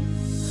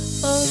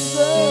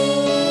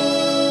hanggan.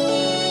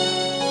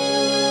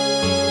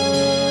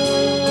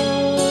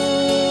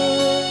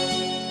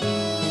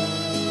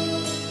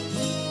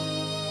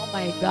 Oh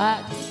my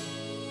God!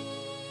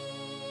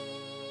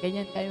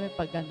 Ganyan kayo may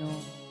pag ano.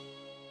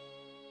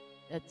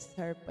 That's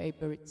her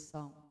favorite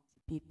song,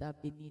 Tita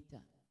Benita.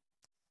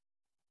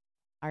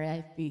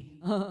 R.I.P.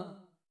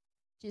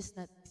 She's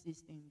not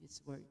existing in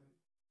this world.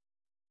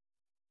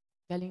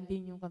 Galing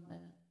din yung kanta.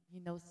 She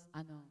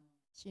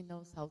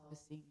knows how to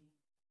sing.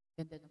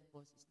 Ganda ng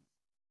boses niya.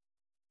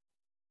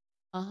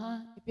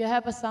 If you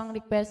have a song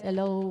request,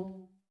 hello.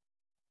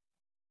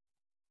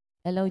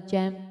 Hello,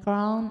 Gem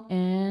Crown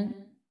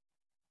and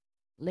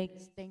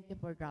Lakes. Thank you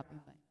for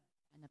dropping by.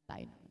 Hanap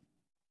tayo naman.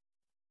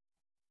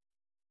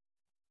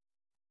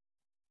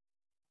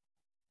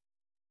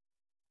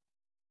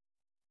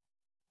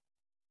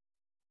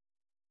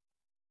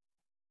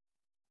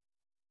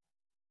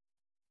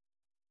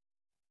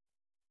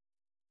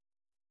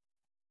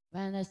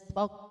 When I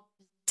spoke.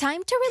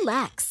 Time to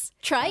relax.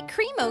 Try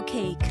Cremo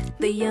Cake.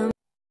 The yum.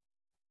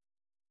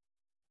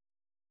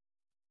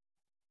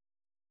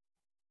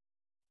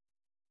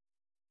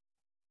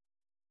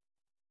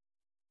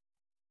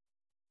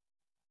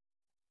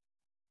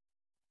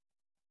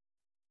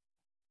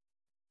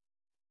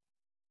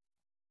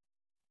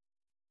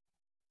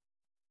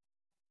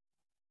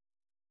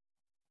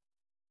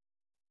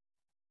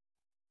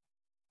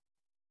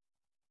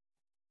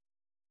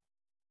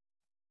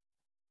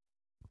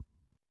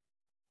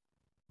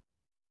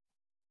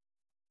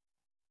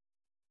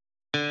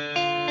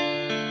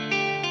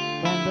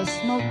 When the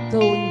smoke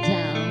going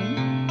down,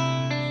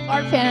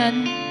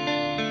 Scorpion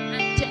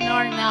and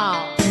Tenor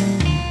now.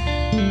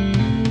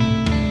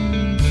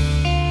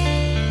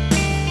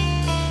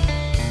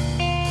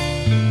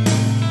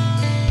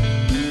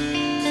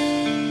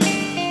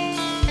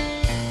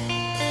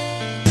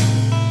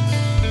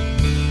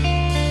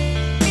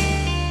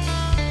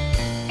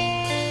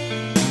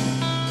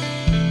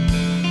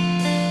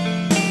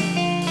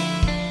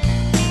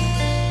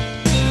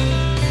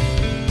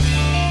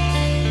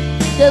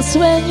 Just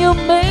when you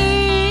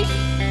make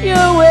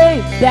your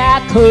way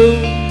back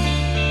home,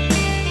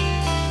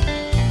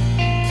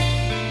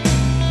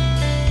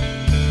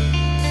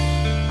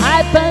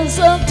 I find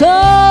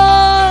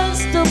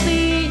sometimes to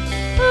be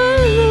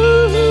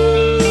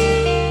alone.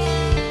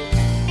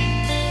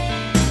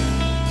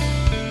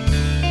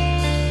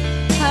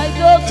 I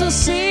go to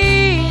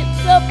see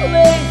the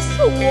place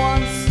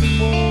once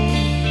more.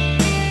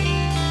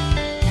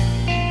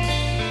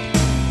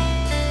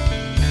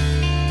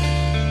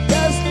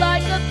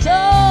 Like a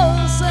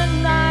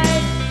thousand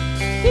night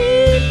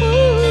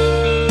people,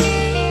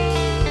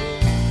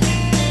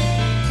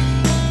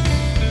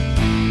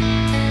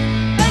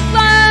 I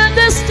climb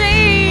the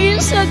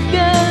stairs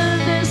again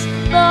this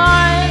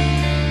night,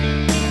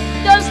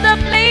 'cause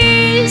the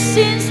place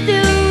seems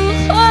to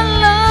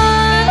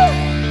alive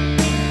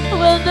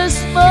when the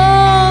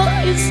smoke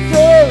is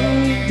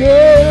going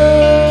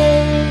down.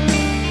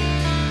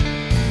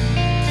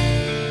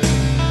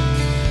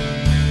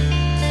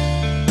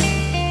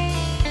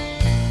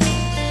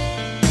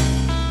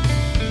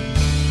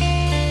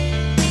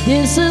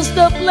 This is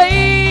the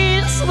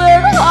place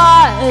where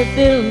I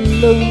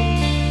belong.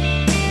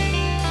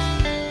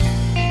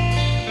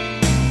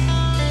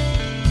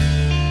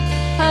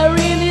 I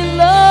really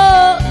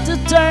love to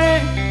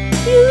turn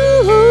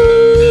you.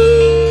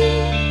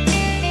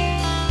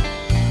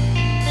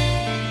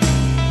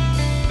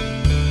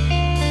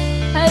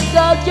 I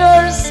got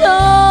your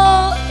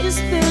song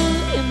is still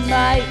in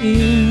my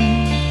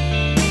ear.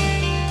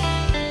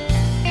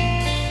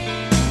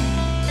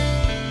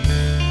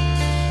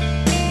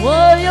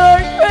 Will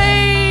your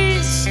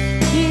grace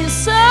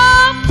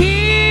disappear?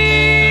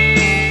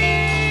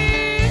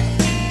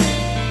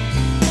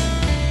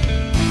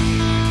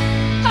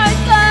 I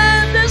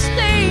climb the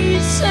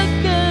stage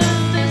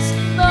again this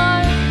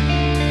night,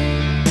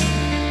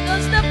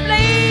 'cause the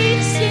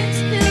place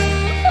seems to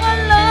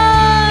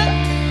alive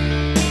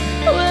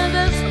when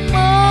the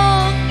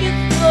smoke is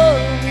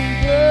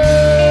going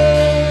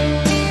down.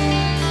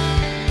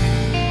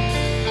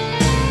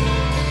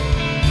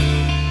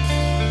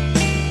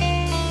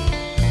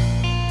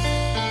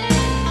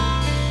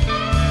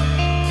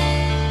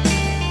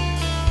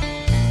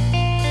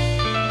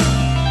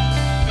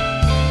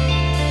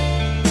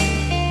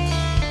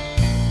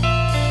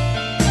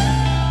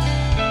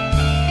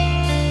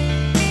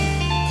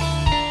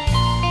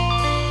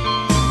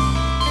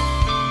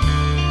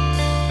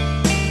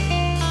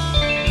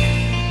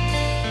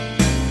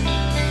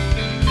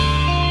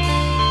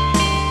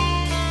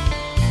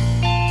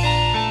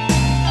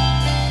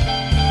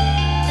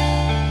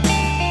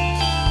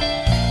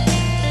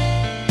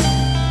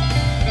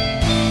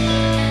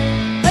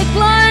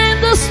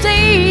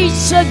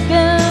 reach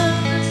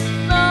against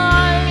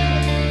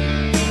night,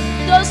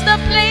 'cause the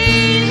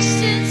place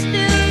is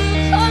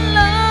still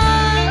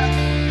alive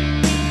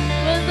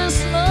when the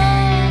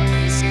smoke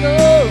is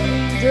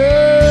going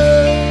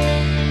down.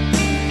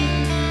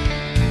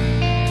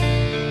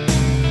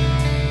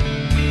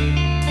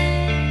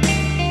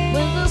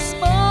 When the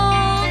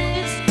smoke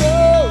is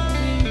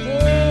going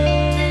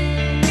down.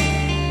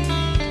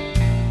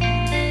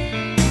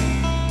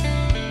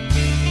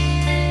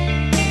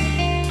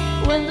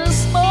 When the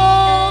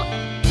smoke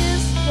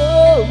is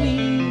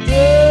going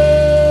down.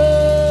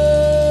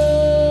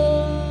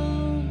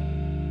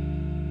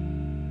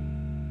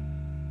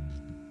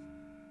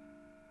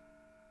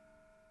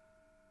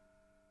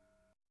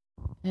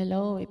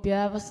 Hello, if you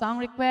have a song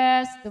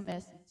request, to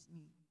message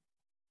me.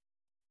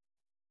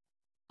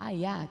 Ah,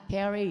 yeah,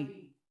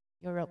 Carrie,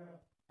 Europe.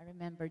 I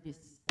remember this.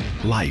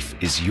 Life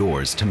is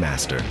yours to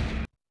master.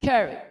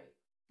 Carrie.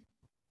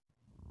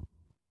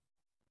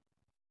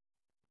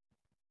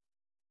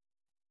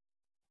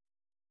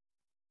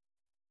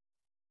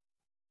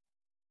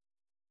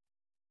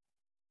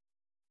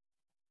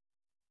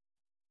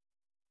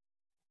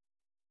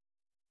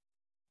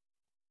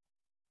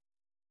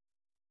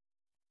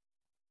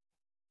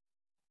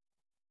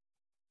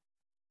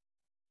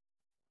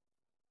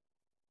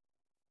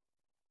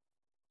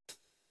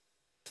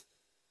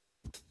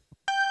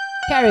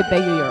 Carrie by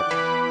Europe.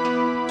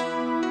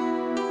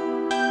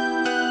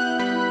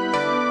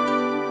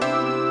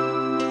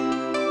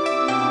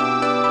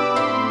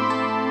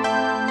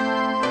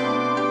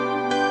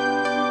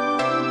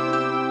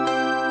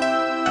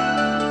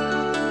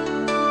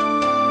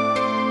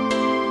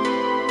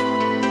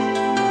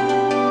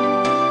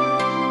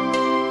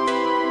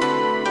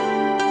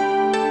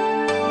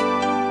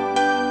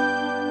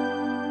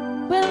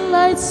 When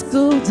lights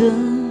go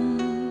down,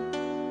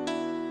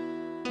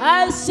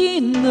 I see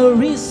no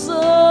reason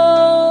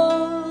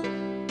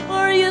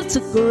for you to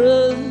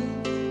grow.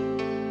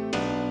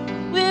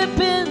 We've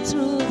been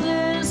through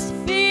this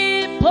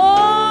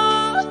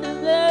before in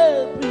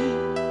every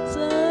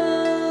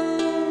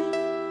time,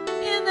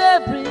 in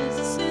every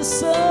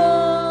season.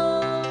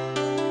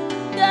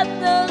 God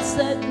knows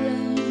that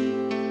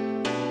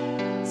rain,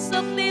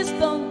 so please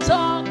don't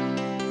talk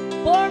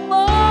for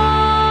more.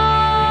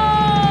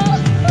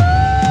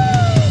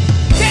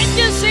 Can't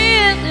you see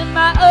it in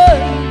my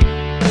eyes?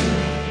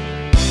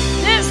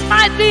 This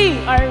might be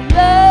our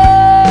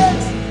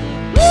last.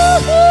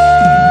 Woo-hoo!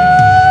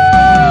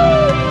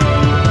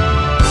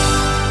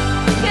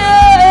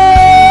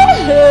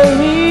 Carrie,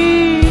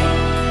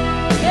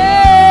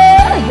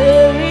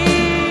 Carrie.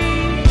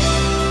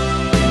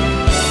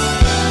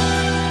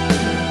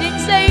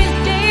 Things ain't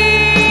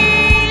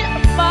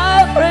changed, my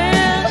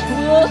friend.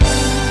 Whoa.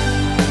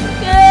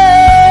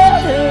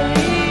 Carrie,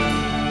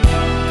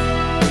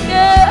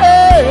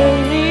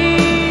 Carrie.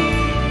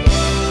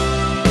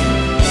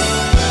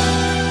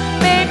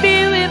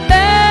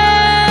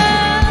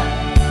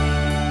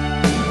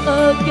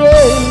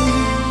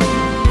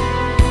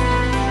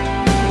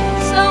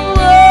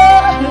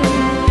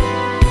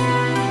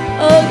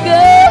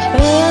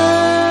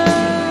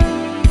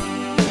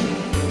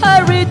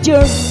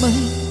 Your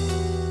mind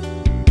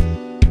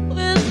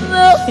with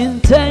no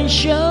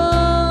intention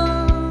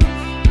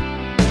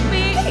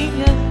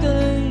being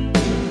good.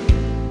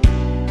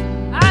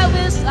 I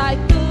wish I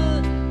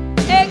could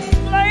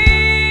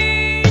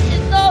explain.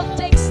 It all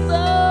takes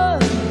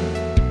time,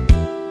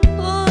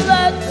 a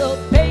lot of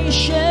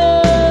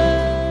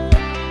patience.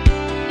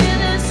 It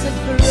is a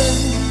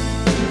crime.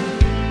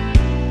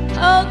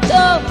 How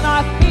come I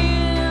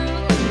feel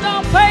no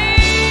pain?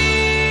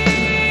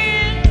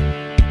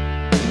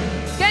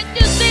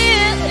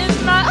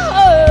 My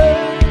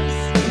heart,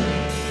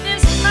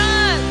 this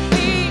might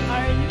be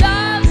our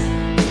last.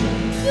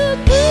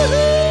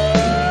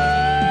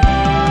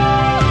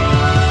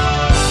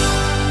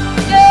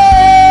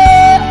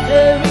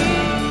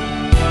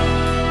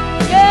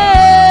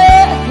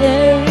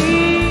 Carrie,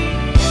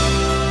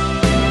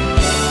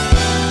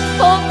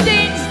 all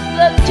things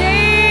that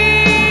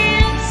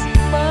change,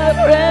 my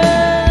friend.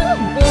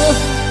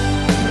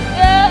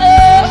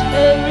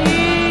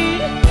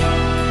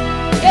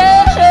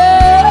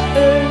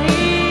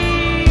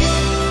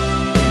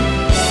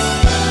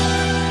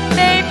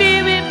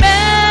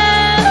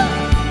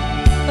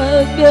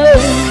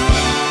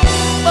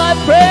 My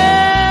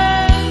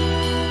friend,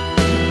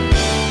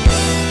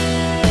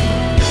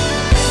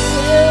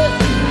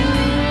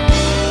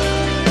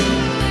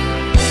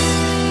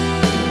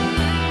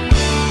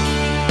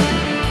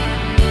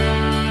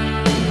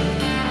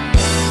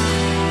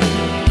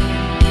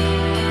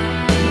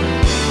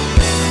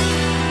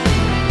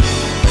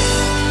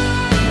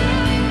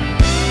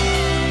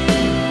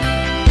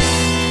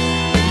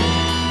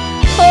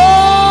 oh,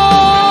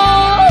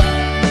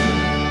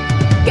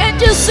 can't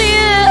you see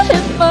it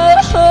in my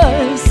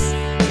eyes?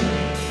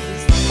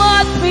 This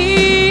might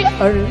be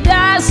our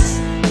last.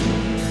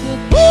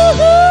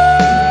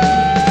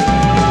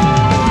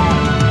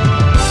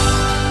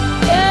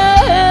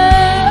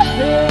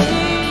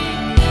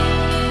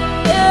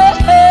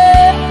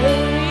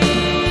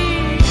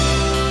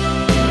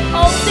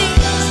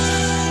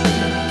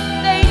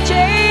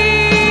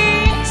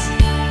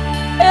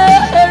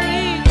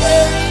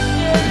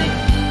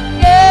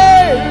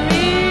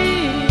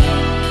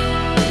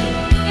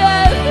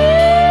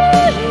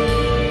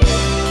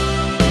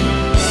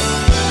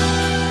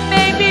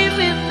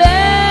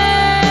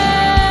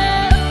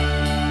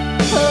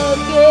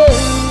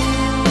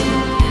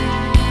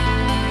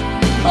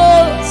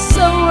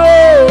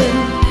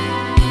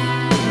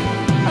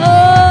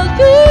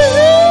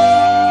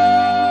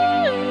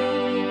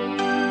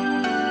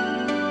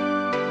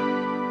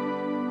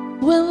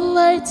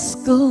 night's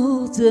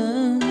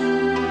golden.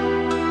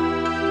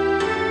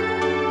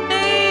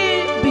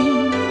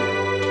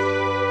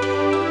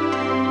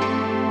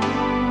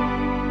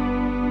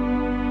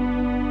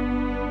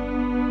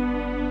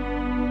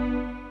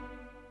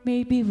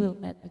 Maybe we'll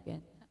meet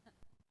again.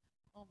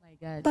 Oh my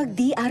God. Pag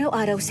di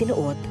araw-araw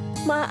sinuot,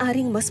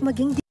 maaaring mas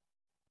maging...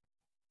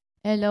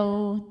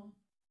 Hello.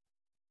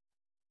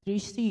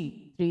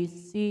 Tracy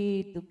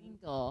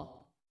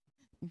Domingo.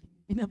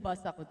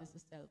 Binabasa ko sa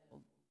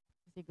cellphone.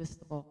 Kasi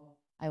gusto ko,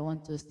 I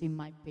want to see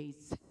my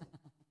face.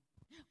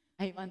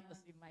 I want to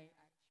see my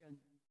action.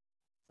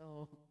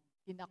 So,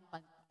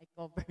 kinakpan, I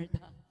cover the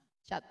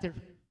chat,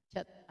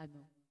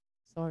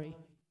 sorry.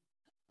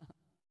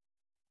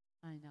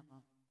 Ay,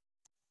 nako.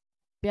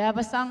 If you have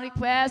a song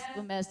request,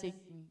 to message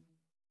me.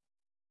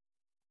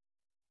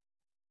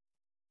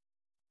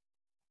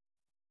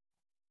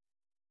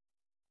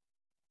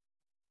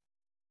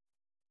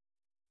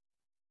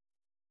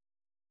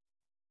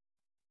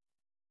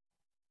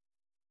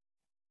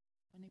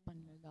 Panay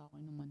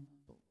panlalaki naman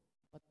ito.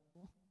 Ba't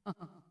po?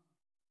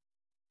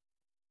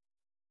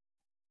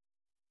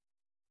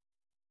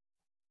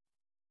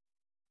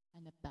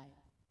 Hanap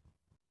tayo.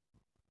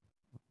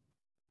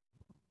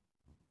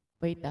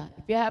 Wait,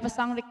 if you have a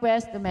song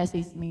request, to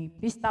message me.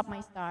 Please tap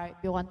my star.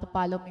 If you want to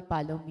follow me,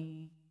 follow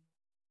me.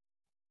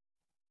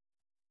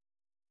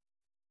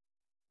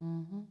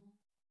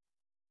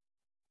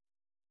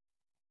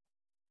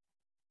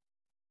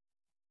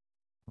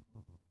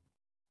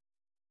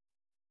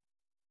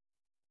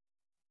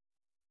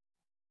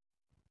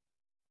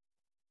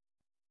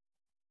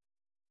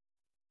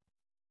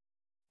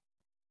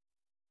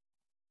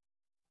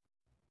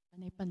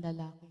 Panay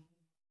panlalaki.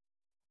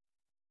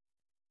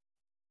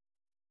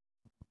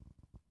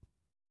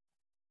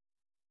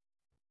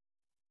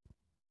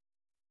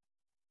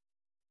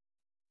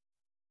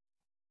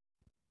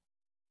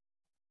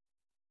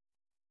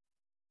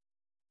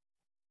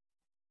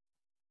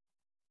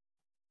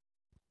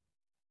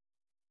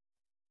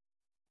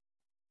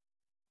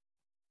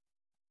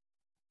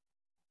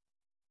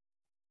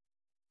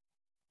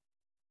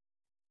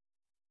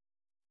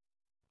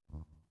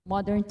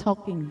 Modern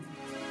Talking.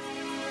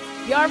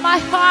 You're my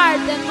heart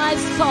and my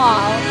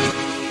soul.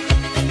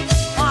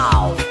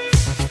 Wow.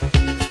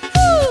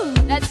 Woo.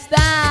 Let's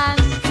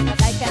dance,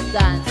 but I can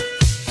dance.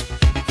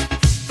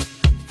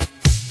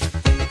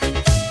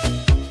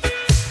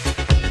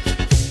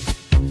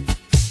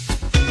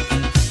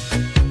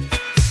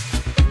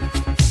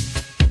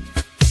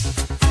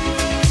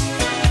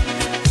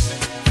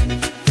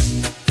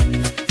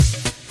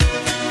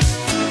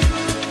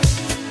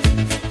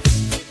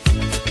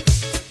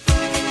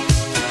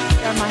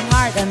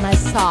 And my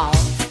soul.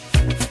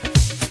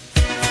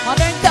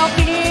 Modern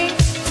Talking.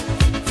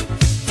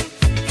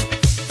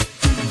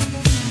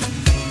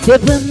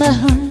 Deep in my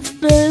heart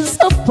there's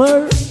a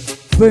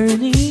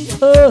burning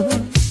heart.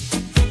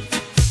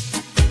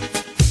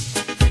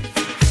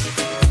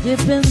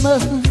 Deep in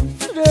my heart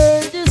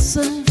there's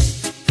a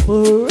desire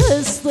for a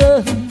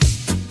star.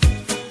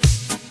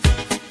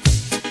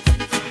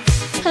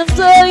 I'm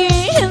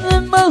dying in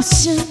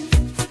emotion.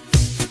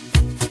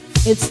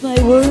 It's my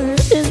word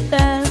in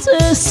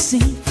fantasy.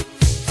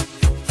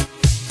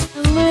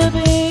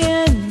 Living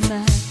in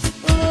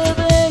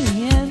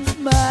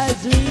my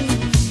dream.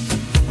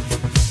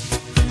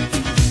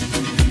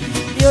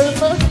 You're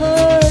my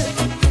heart,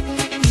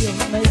 you're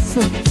my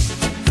soul.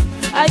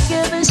 I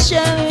give a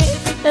shining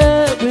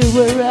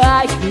everywhere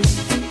I go.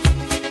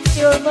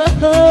 You're my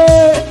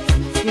heart,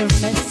 you're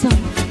my soul.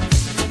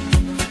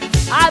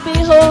 I'll be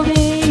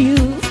holding you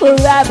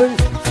forever.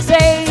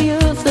 Say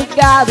you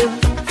together.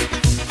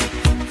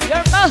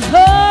 You're my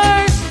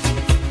heart,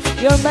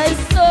 you're my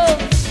soul.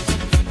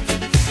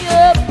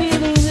 You're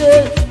feeling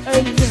it,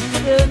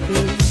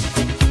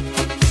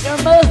 you're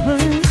my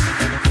heart,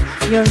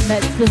 you're my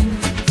soul.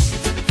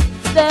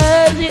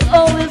 That's the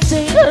only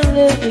thing I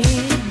really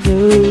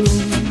know.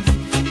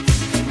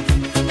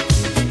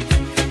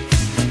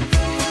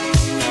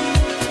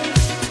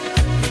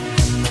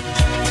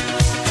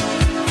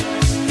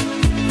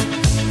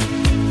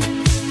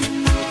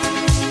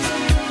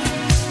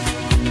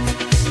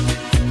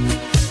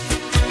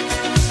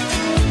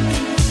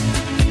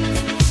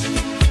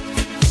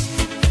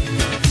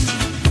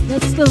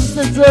 Let's close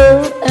the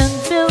door and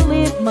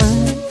believe my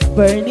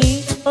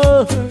burning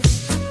heart.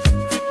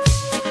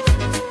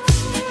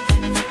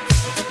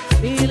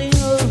 Feeling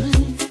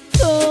alright,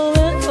 go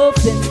and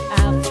open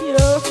up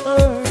your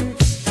heart.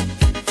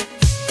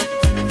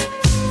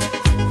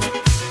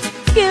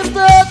 Keep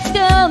the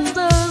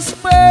candles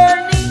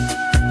burning,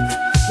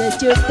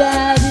 that your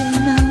body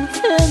now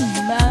and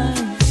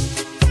mine.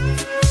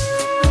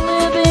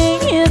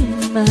 Living in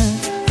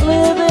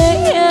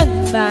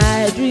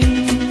my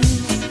dreams.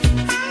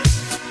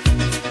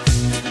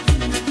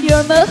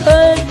 You're my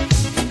heart,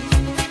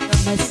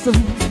 you're my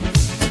soul.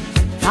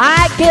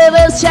 I give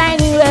a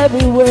shining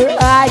everywhere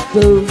I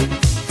go.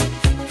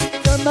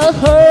 You're my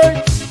heart,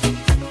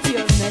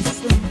 you're my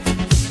soul.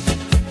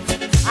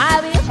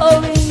 I'll be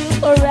holding you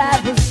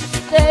forever.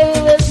 Stay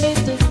with me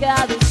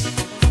together.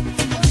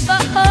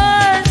 You're my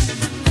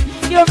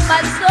You're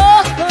my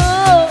soul.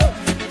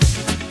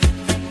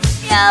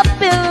 Yeah,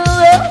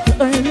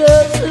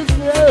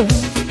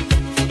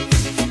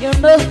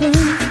 baby,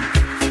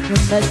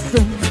 you're my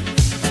soul.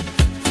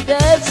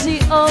 That's the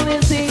only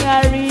thing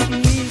I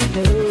really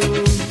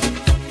know.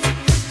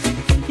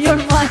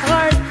 You're my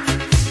heart,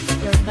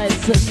 you're my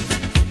soul.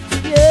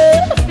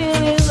 Yeah,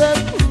 feeling that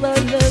love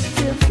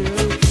you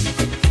through.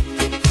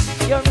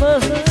 You're my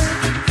heart,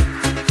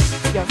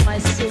 you're my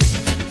soul.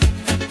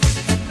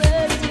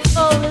 That's the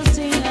only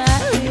thing I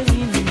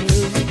really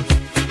know.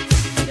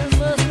 You're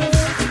my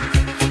heart,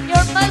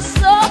 you're my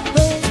soul.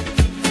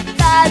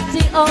 That's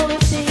the only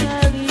thing I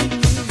really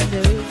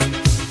know.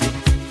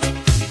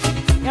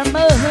 You're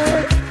my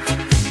heart,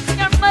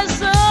 you're my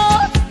soul.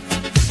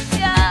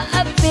 Yeah,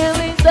 I'm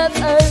feeling that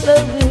I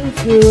love you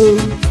too.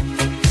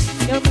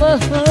 You're my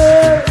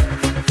heart,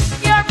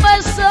 you're my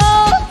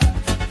soul.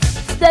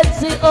 That's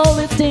the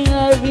only thing I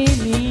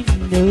really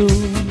know.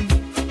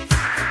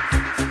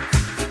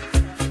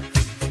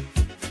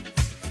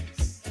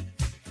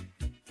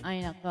 Ay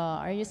nako,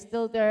 are you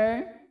still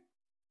there?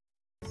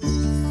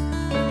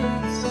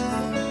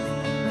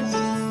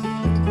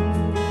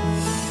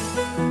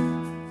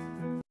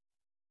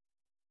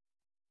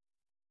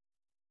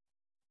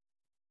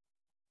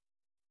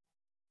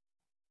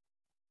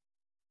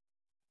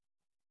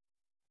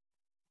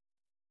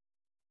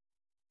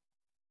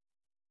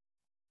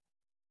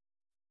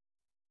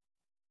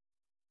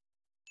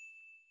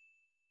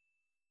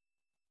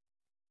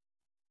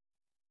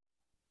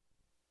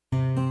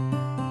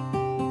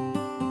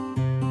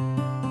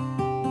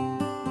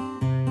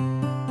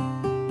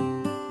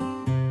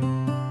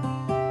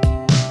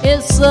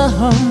 It's a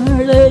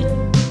heartache,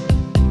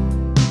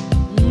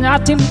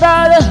 nothing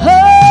but a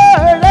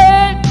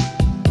heartache.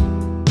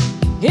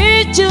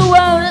 Hit you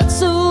when it's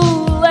too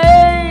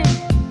late,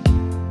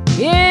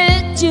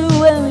 hit you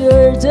when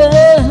you're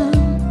done.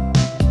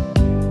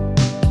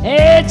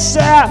 It's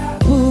a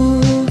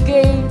pool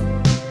game,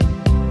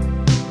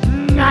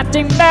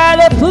 nothing but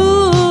a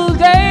pool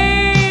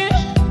game.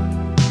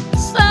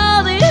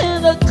 Standing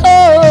in the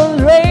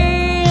cold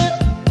rain,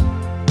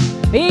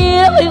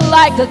 feeling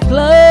like a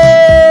glove.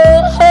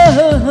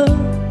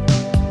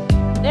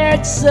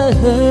 It's a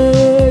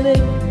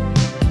heartache,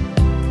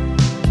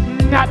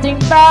 nothing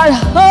but a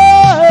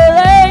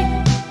heartache.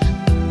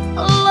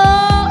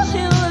 Love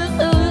you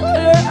will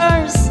her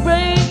arms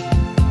break,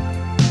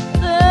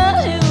 then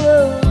he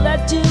will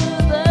let you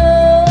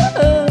know.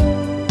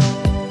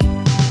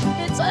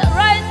 It's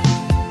alright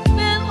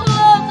with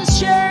love to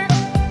share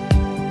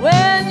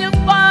when you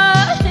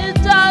find it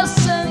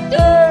doesn't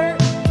care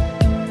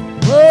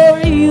for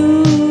you.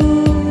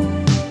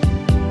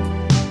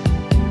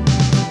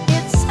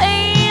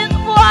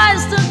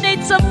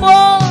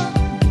 Someone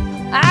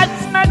as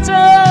much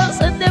as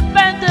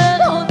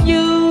dependent on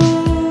you,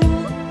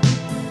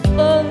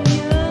 on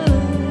you.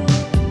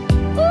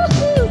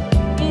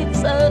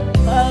 It's a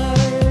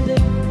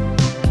heartache,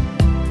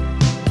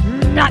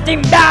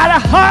 nothing but a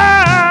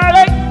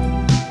heartache.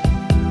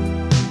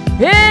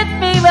 Hit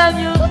me when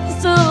you're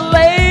too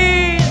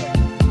late,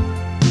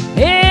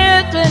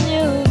 hit when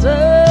you're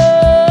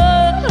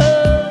done.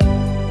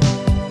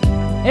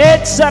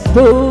 It's a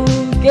pool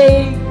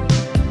game,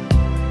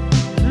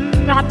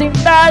 nothing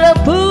but a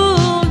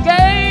pool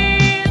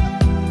game.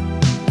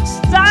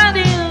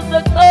 Standing in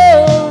the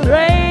cold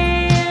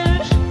rain,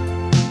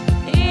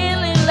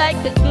 feeling like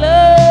the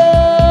glow.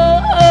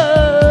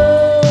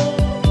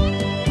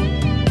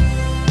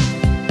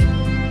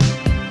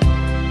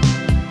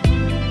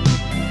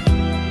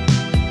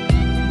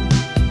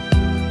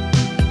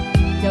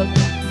 Yo.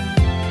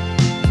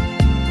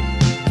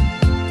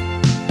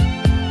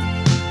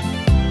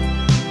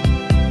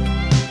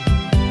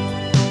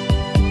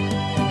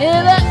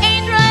 It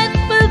ain't right,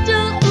 but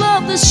you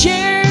love to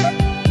share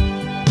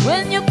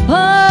when you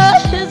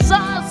put his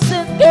eyes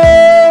in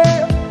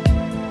care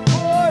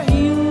for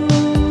you.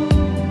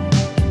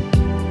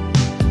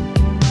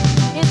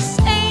 It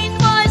ain't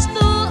wise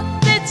to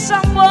date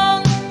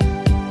someone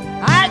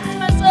as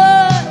much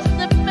as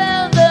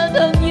dependent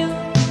on you.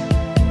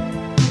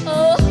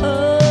 Oh,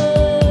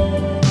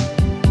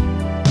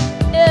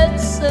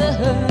 it's a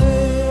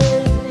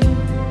hurting,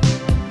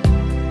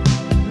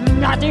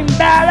 nothing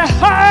but a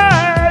heart.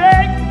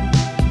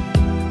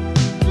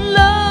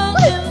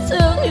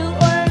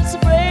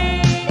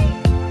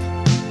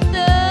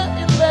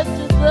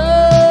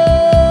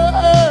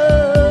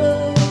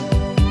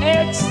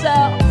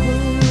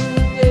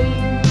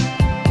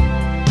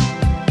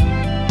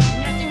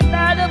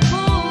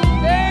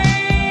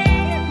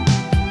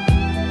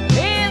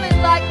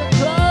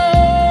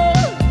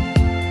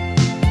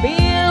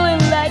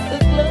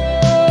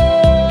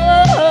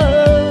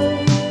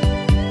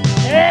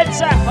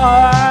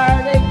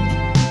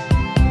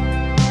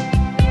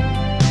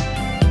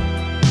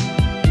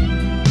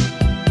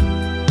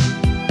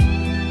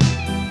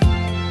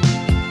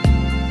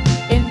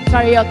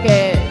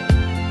 Karaoke,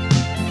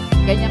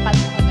 ganyan pa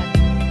agad.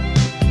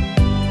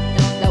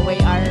 That's the way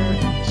our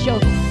show.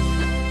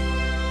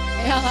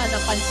 Kaya nga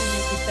napansin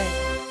yung isa.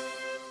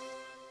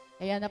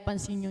 Kaya Kaya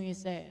napansin yung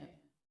isa eh.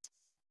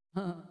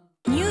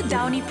 New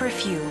Downy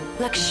perfume,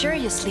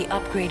 luxuriously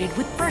upgraded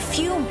with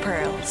perfume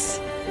pearls.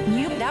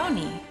 New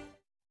Downy.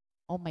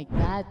 Oh my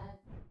God.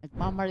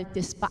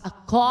 Nagmamarites pa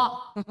ako.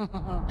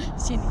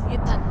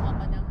 Siningitan mo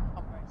ako ng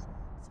commerce.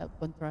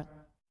 Self-control.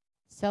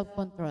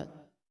 Self-control.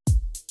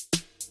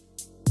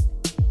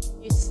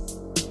 Yes.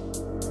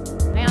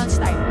 Ngayon,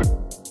 start.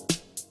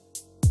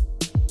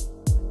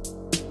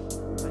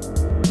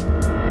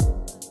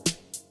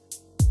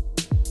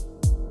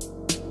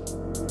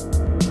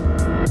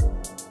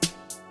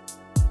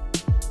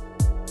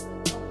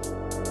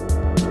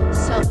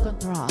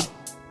 Self-control.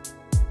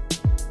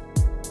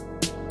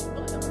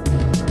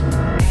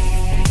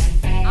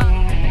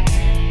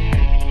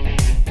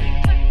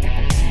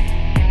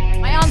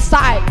 My own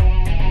side.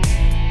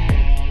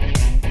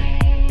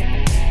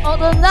 All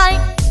the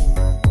night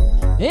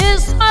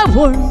is my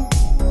world.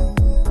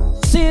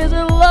 See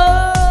the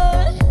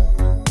light,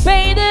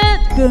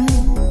 painted girl.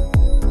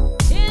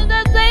 In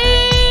the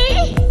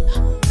day,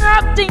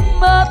 nothing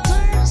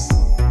matters.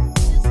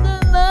 It's the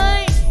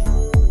night,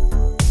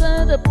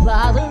 the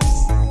brothers.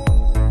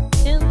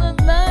 In the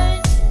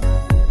night,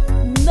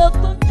 no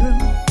control.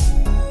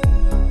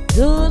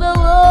 To the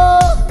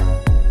law,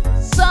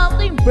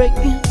 something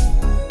breaking.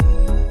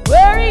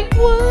 Wearing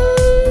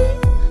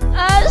wood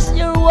as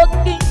you're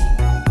walking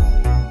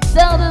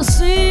down the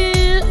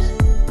street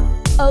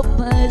of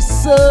my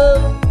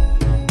soul.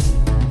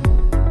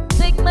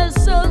 Take my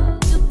soul,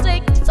 you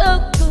take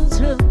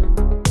self-control.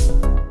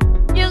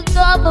 You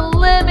got the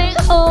living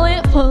holy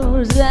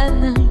for that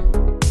night.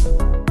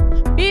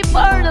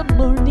 Before the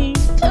morning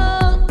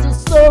comes, the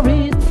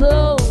story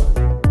told.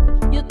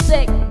 You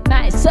take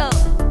my soul,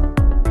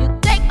 you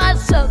take my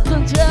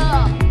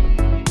self-control.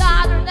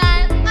 Another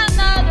night,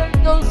 another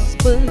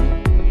gospel.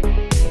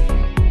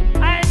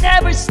 I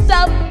never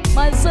stop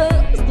myself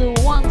to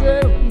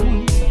wonder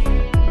why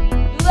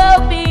you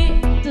love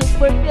me to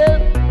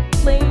forget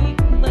me,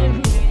 my room.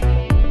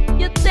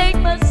 You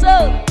take my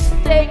soul,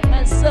 take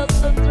my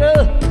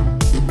self-control.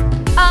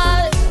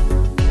 I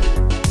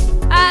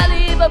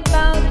live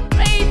among the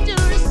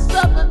creatures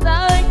of the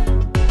night.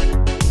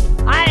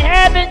 I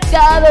haven't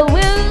got a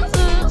will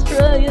to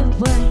try and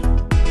find.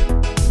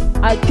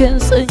 I can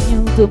send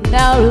you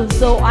tomorrow,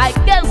 so I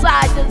guess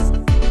I just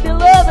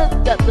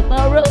believe that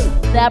tomorrow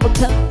never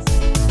comes.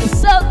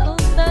 So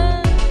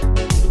tonight,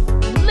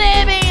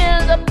 living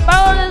in the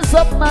borders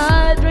of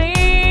my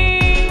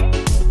dream.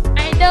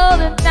 I know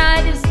the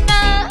night is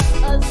not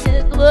as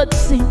it would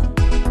seem.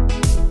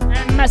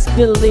 I must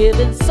believe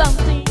in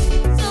something,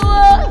 so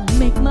I'll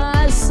make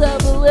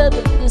myself believe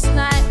it. This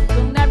night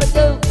will never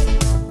go.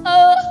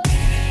 Oh,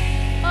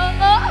 oh,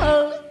 oh,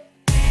 oh,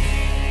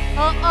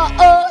 oh, oh,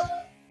 oh.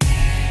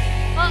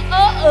 Oh,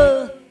 oh,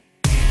 oh.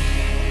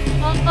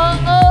 Oh, oh,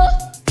 oh.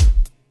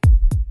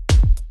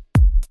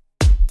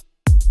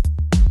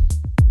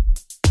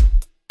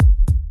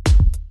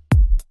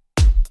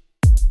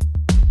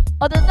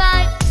 Oh, the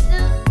night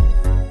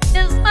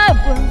is my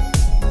world.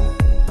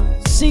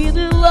 See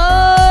the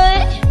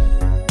light,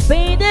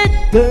 painted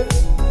girl.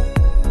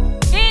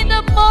 In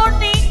the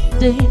morning,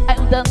 day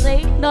and the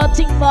night,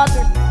 nothing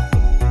matters.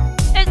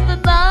 It's the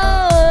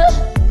night,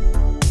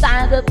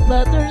 time that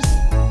matters.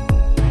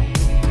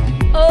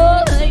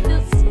 Oh, like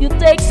this, you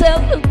take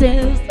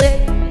self-control.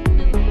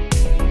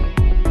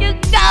 You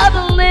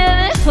gotta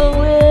live it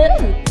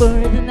away for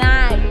the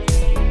night.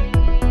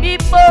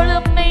 Before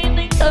the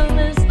main comes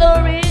the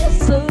story,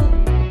 so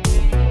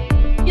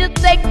you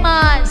take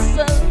my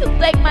soul, you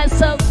take my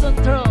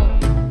self-control.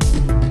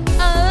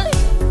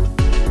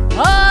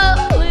 I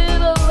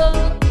live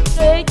alone,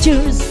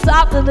 creatures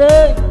of the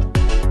night.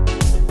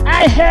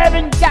 I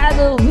haven't got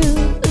a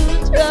will to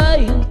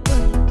try and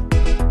find.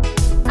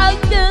 I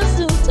guess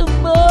till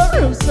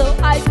tomorrow, so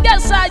I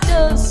guess I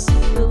just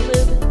will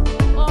live it.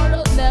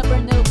 Tomorrow never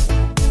know.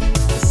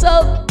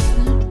 So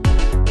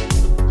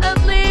I'm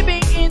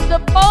living in the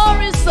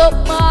forest of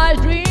my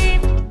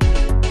dream.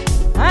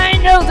 I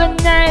know the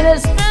night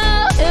is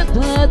not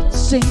a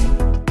sing.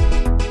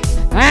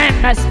 I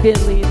must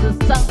believe in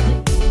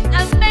something.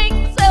 I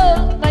make so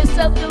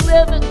myself to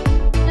live it.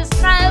 This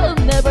night will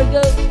never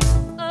go.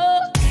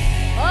 Oh,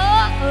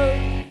 oh, oh.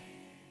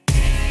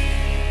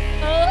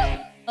 Oh.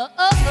 Oh,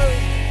 oh, oh.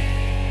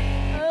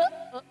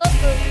 Oh,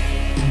 oh, oh.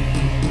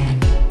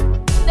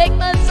 Take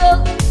my soul,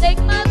 control. You take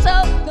my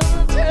soul,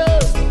 control.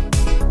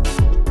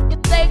 You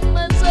take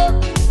my soul,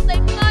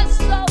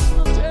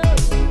 control.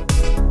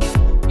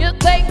 You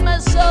take my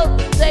soul,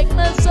 control.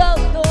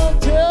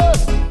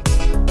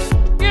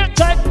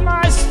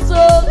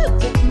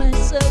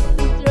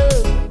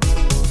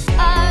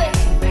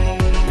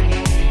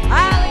 I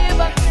live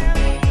a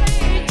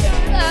creature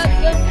of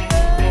the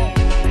night.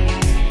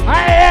 I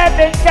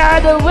haven't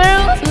got the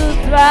will to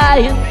try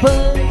and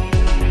pull.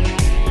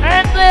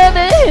 I'm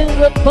living in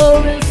the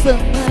forest of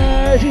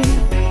my dream.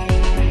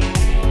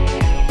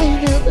 I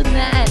know the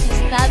night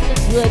is not a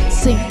good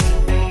scene.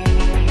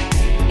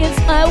 It's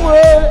my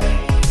world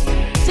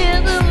till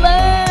the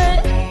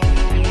light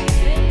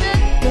in the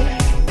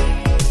dark.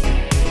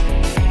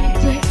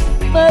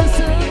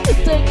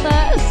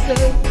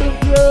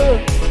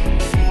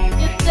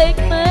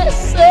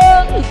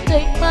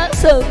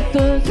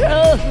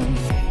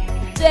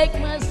 take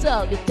my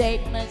soul, you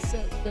take my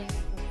soul.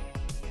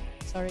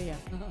 Sorry,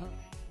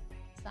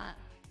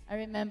 I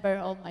remember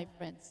all my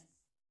friends,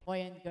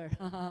 boy and girl.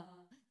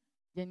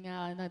 Yan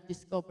nga,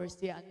 na-discover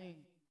si ano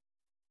yung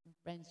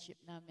friendship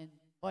namin,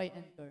 boy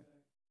and girl.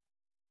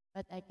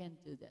 But I can't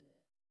do that.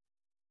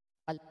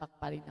 Palpak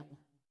pa rin ako.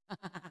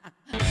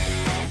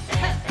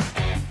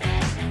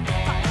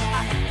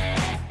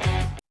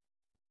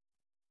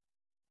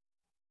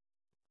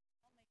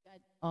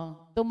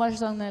 Oh, 2 more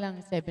song na lang,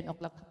 7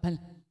 o'clock pa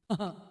pala.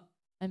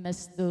 I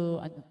must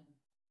do,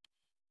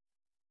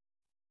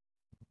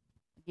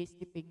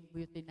 sleeping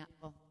beauty na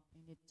ako. I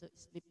need to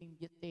sleeping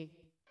beauty.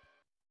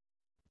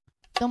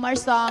 2 more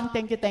song.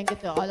 Thank you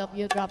to all of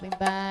you dropping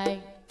by.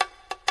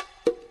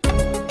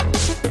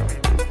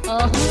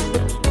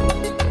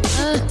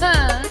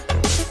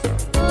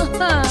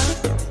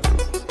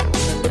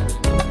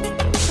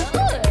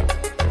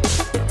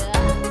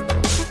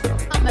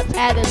 I'm a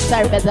padded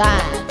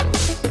Sarbadan.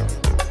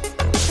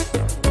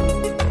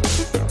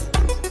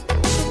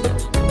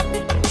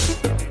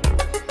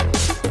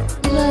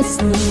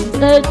 Last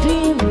night I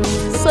dreamed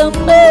some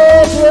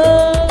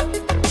better,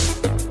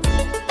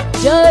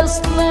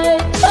 just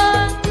like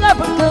a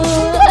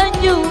leprechaun, and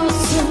you were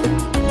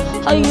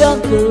a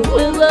young girl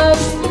with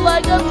eyes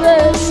like a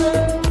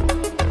desert.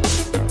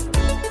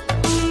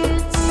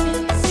 It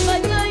seems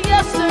like a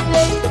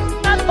yesterday,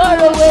 not far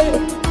away,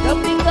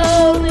 dropping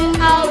all the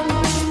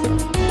hours,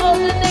 all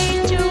the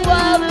nature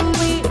wild and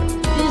free.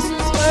 This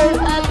is where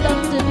I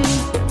long to be,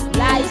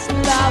 lies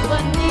love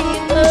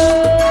beneath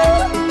her.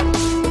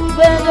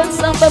 When the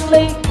samba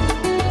play,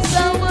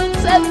 someone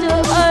said to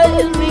her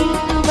and me,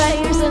 to my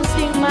ears and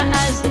sting my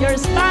eyes, your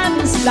smile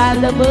is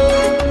lullaby.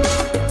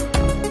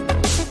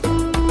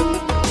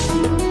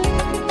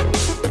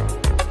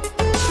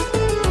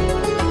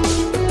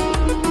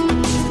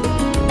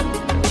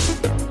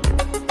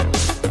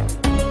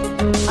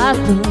 I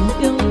fell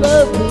in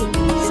love with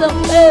some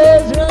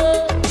Pedro,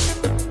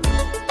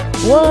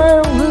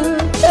 warm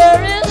water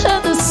into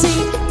the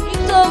sea. He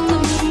told me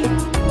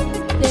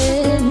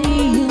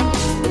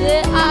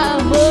that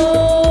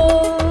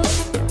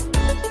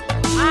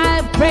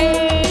I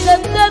prayed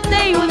that the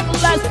day would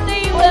last.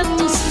 They went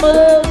to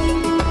smoke,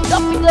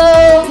 dropping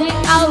all the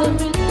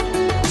elements,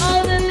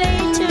 all the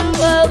nature,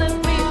 all the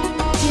free.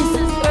 This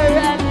is where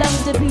I long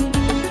to be,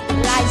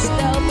 lies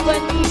down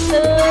beneath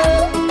the.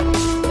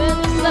 When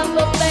the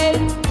summer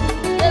played,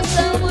 the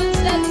sun would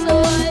set so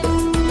I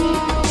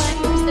speak to my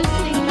ears and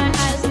sting my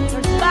eyes.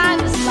 Your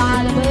spine is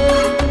lullaby.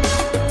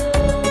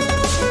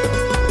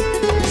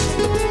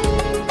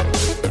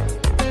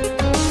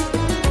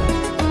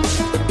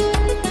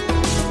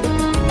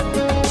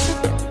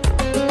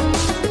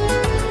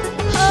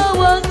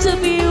 To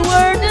be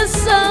where the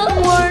sun,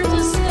 where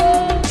the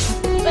sky,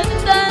 but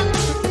then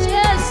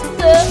just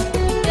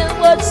and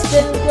watch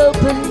them go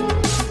by.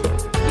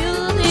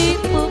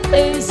 Beautiful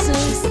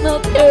faces, no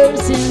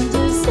cares in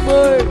this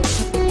world,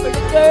 where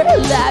the girl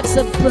laughs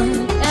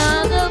above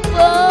and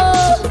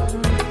above.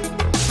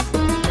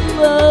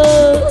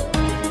 Love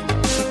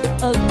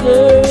a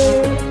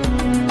girl.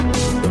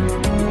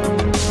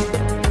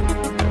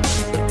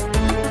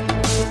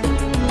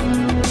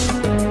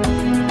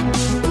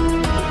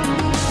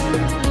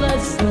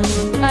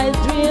 I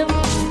dream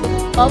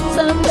of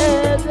some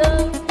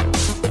better.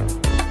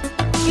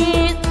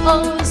 It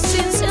all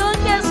seems so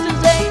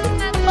yesterday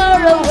and far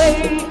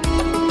away.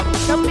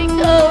 Jumping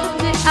over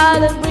the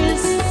island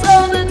breeze, so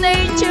the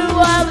nature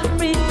wild and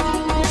free.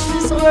 This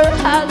is where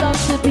I long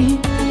to be,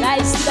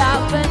 lies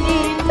down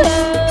beneath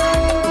her.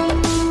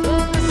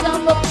 When the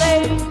summer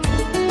played,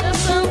 the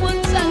sun would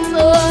set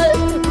so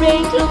hard,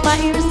 rain through my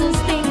ears and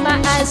sting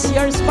my eyes.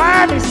 Your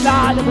smile is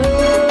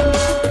lullaby.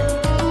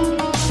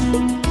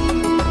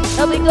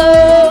 We go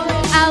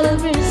out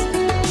of risk,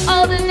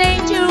 all the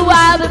nature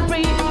wild and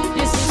free.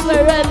 This is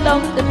where I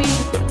long to be,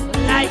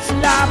 lights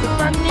stop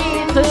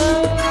beneath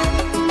her.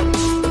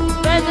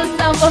 When the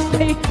summer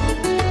plays,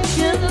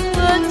 feel the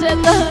foot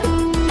and the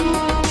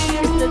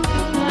tears that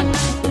fill my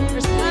eyes.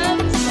 Your smile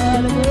is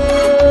lullaby.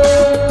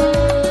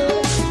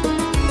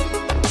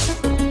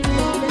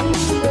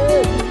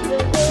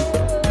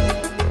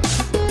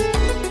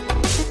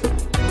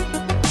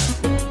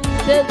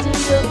 Tell to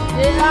you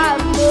that I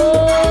know.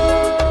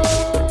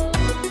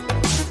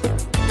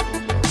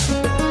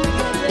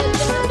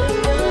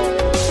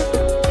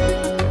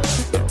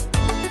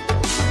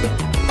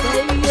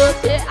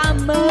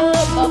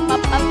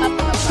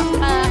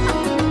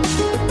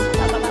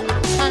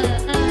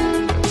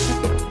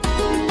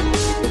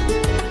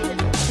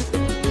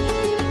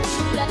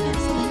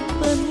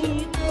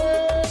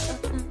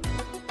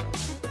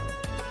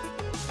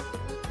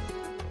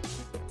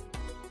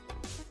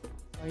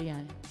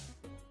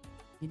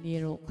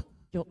 Dinero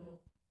joke.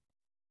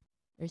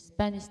 Your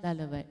Spanish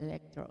lullaby,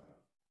 electro.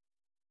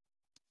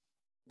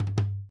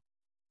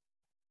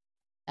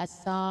 That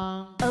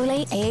song.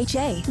 Olay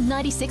AHA,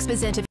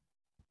 96% of.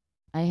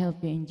 I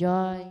hope you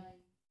enjoy.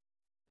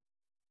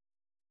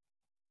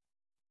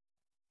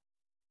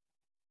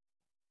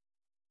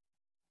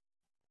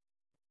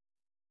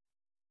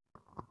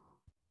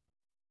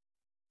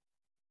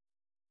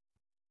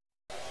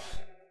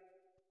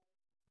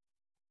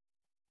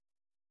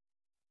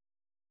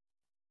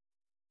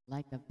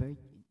 like a virgin.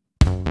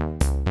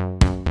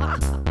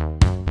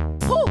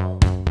 Woo!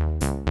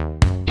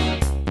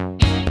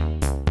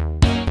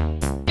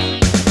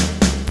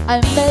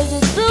 I made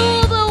it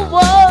through the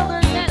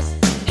wilderness,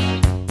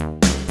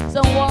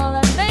 someone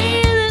I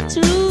made it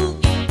to.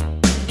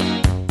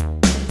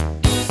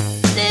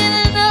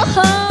 Didn't know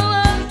how I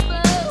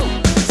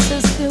felt, so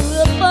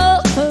still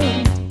about her.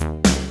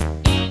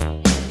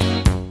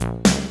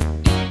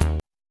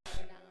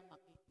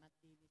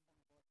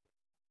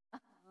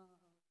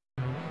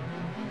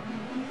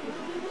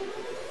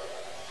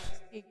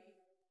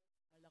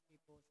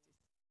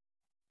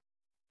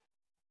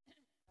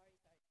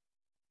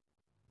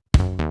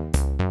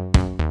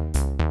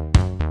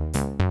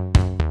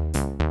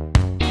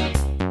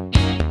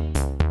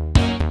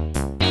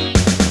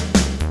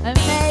 I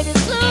made it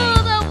through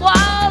the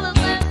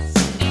wilderness,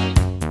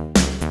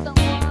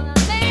 someone I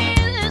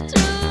made it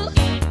to.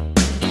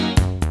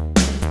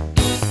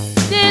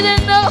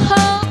 Didn't know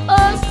how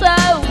else I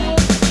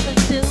was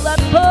until I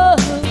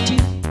put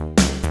you.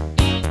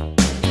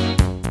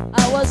 I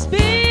was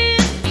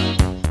beat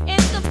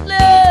in the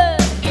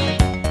blood,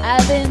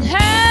 I've been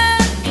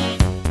had,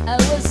 I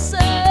was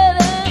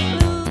sad and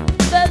blue,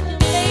 but you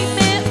made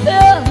me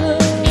feel.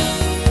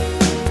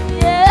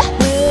 Yeah,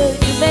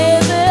 you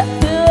made me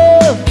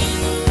feel.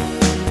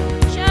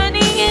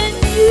 Shining in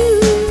you,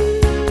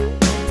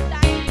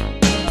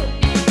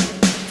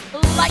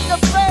 like a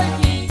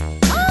virgin.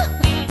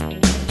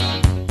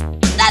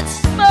 That's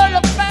for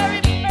the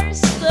very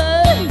first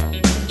time,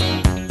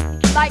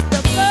 like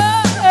the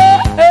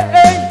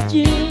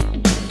virgin.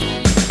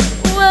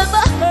 When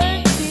my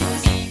heart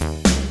beats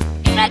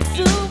next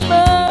to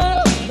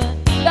mine,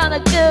 gonna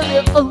give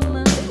you all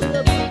my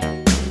love.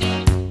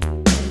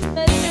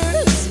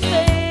 Measures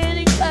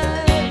fading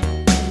by,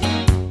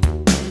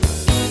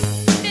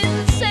 been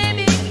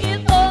saving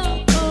it all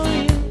for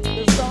you.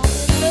 There's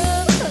only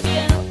love I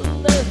can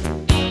love.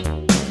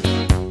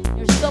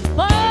 You're so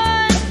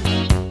fine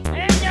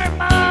in your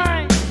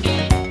mind,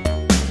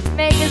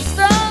 make it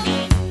strong,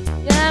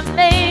 gonna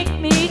make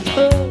me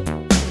whole.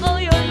 Oh,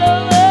 your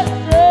love is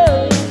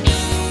love,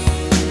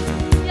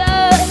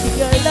 yeah,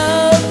 your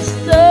love is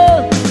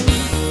love.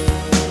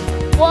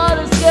 What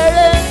is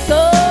getting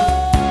cold,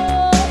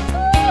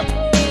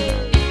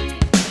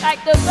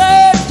 like the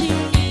virgin.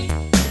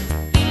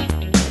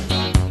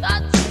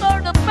 That's for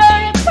the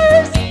very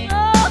first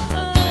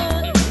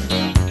time,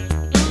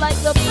 like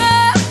the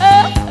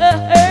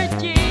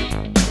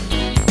virgin.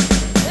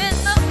 In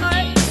the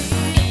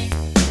heartbeat,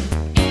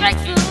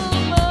 next to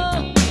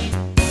mine.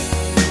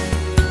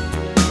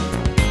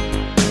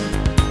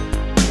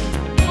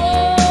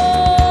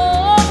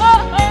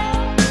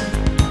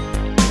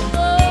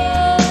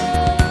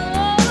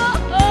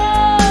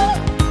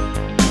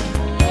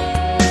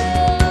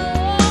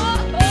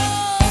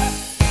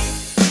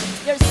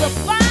 You're so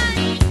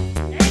fine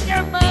in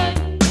your mind.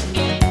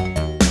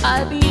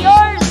 I'll be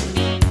yours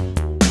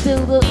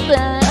till the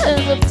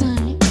end of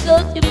time.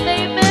 'Cause you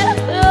made me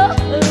feel,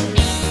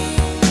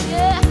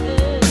 yeah,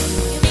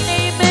 you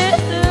made me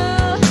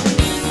feel.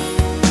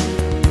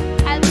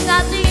 And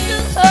nothing to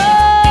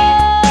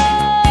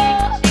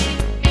hold,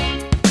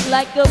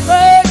 like a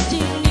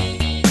virgin.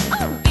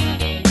 Oh,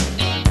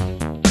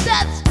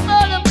 that's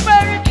for the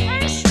very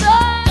first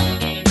time,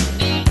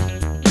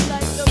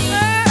 like a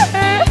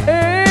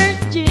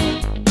virgin.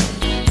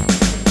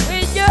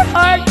 With your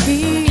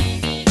heartbeat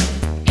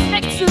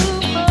next to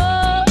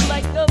mine,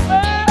 like a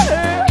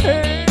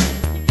virgin.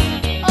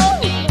 Oh,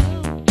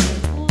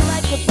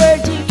 like a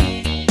virgin.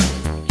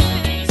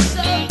 Feeling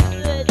so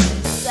good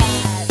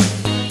inside.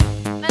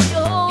 And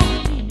you hold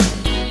me,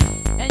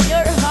 and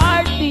your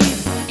heartbeat,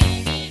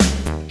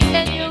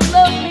 and you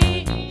love me.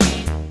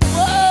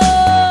 Whoa,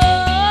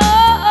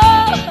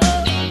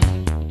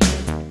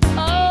 oh,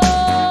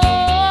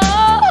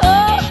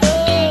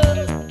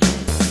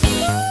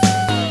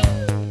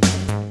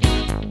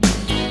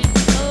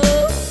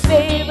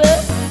 baby.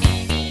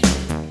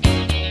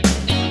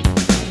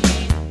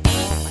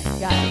 Oh my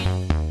God.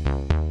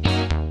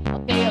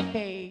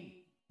 Okay.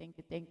 Thank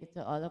you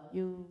to all of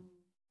you.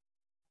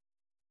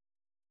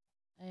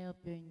 I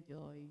hope you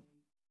enjoy.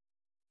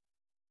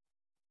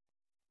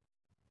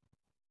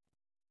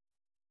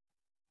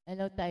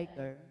 Hello,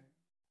 Tiger.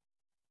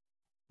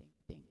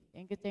 Thank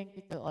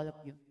you to all of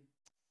you.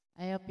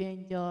 I hope you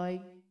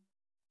enjoy.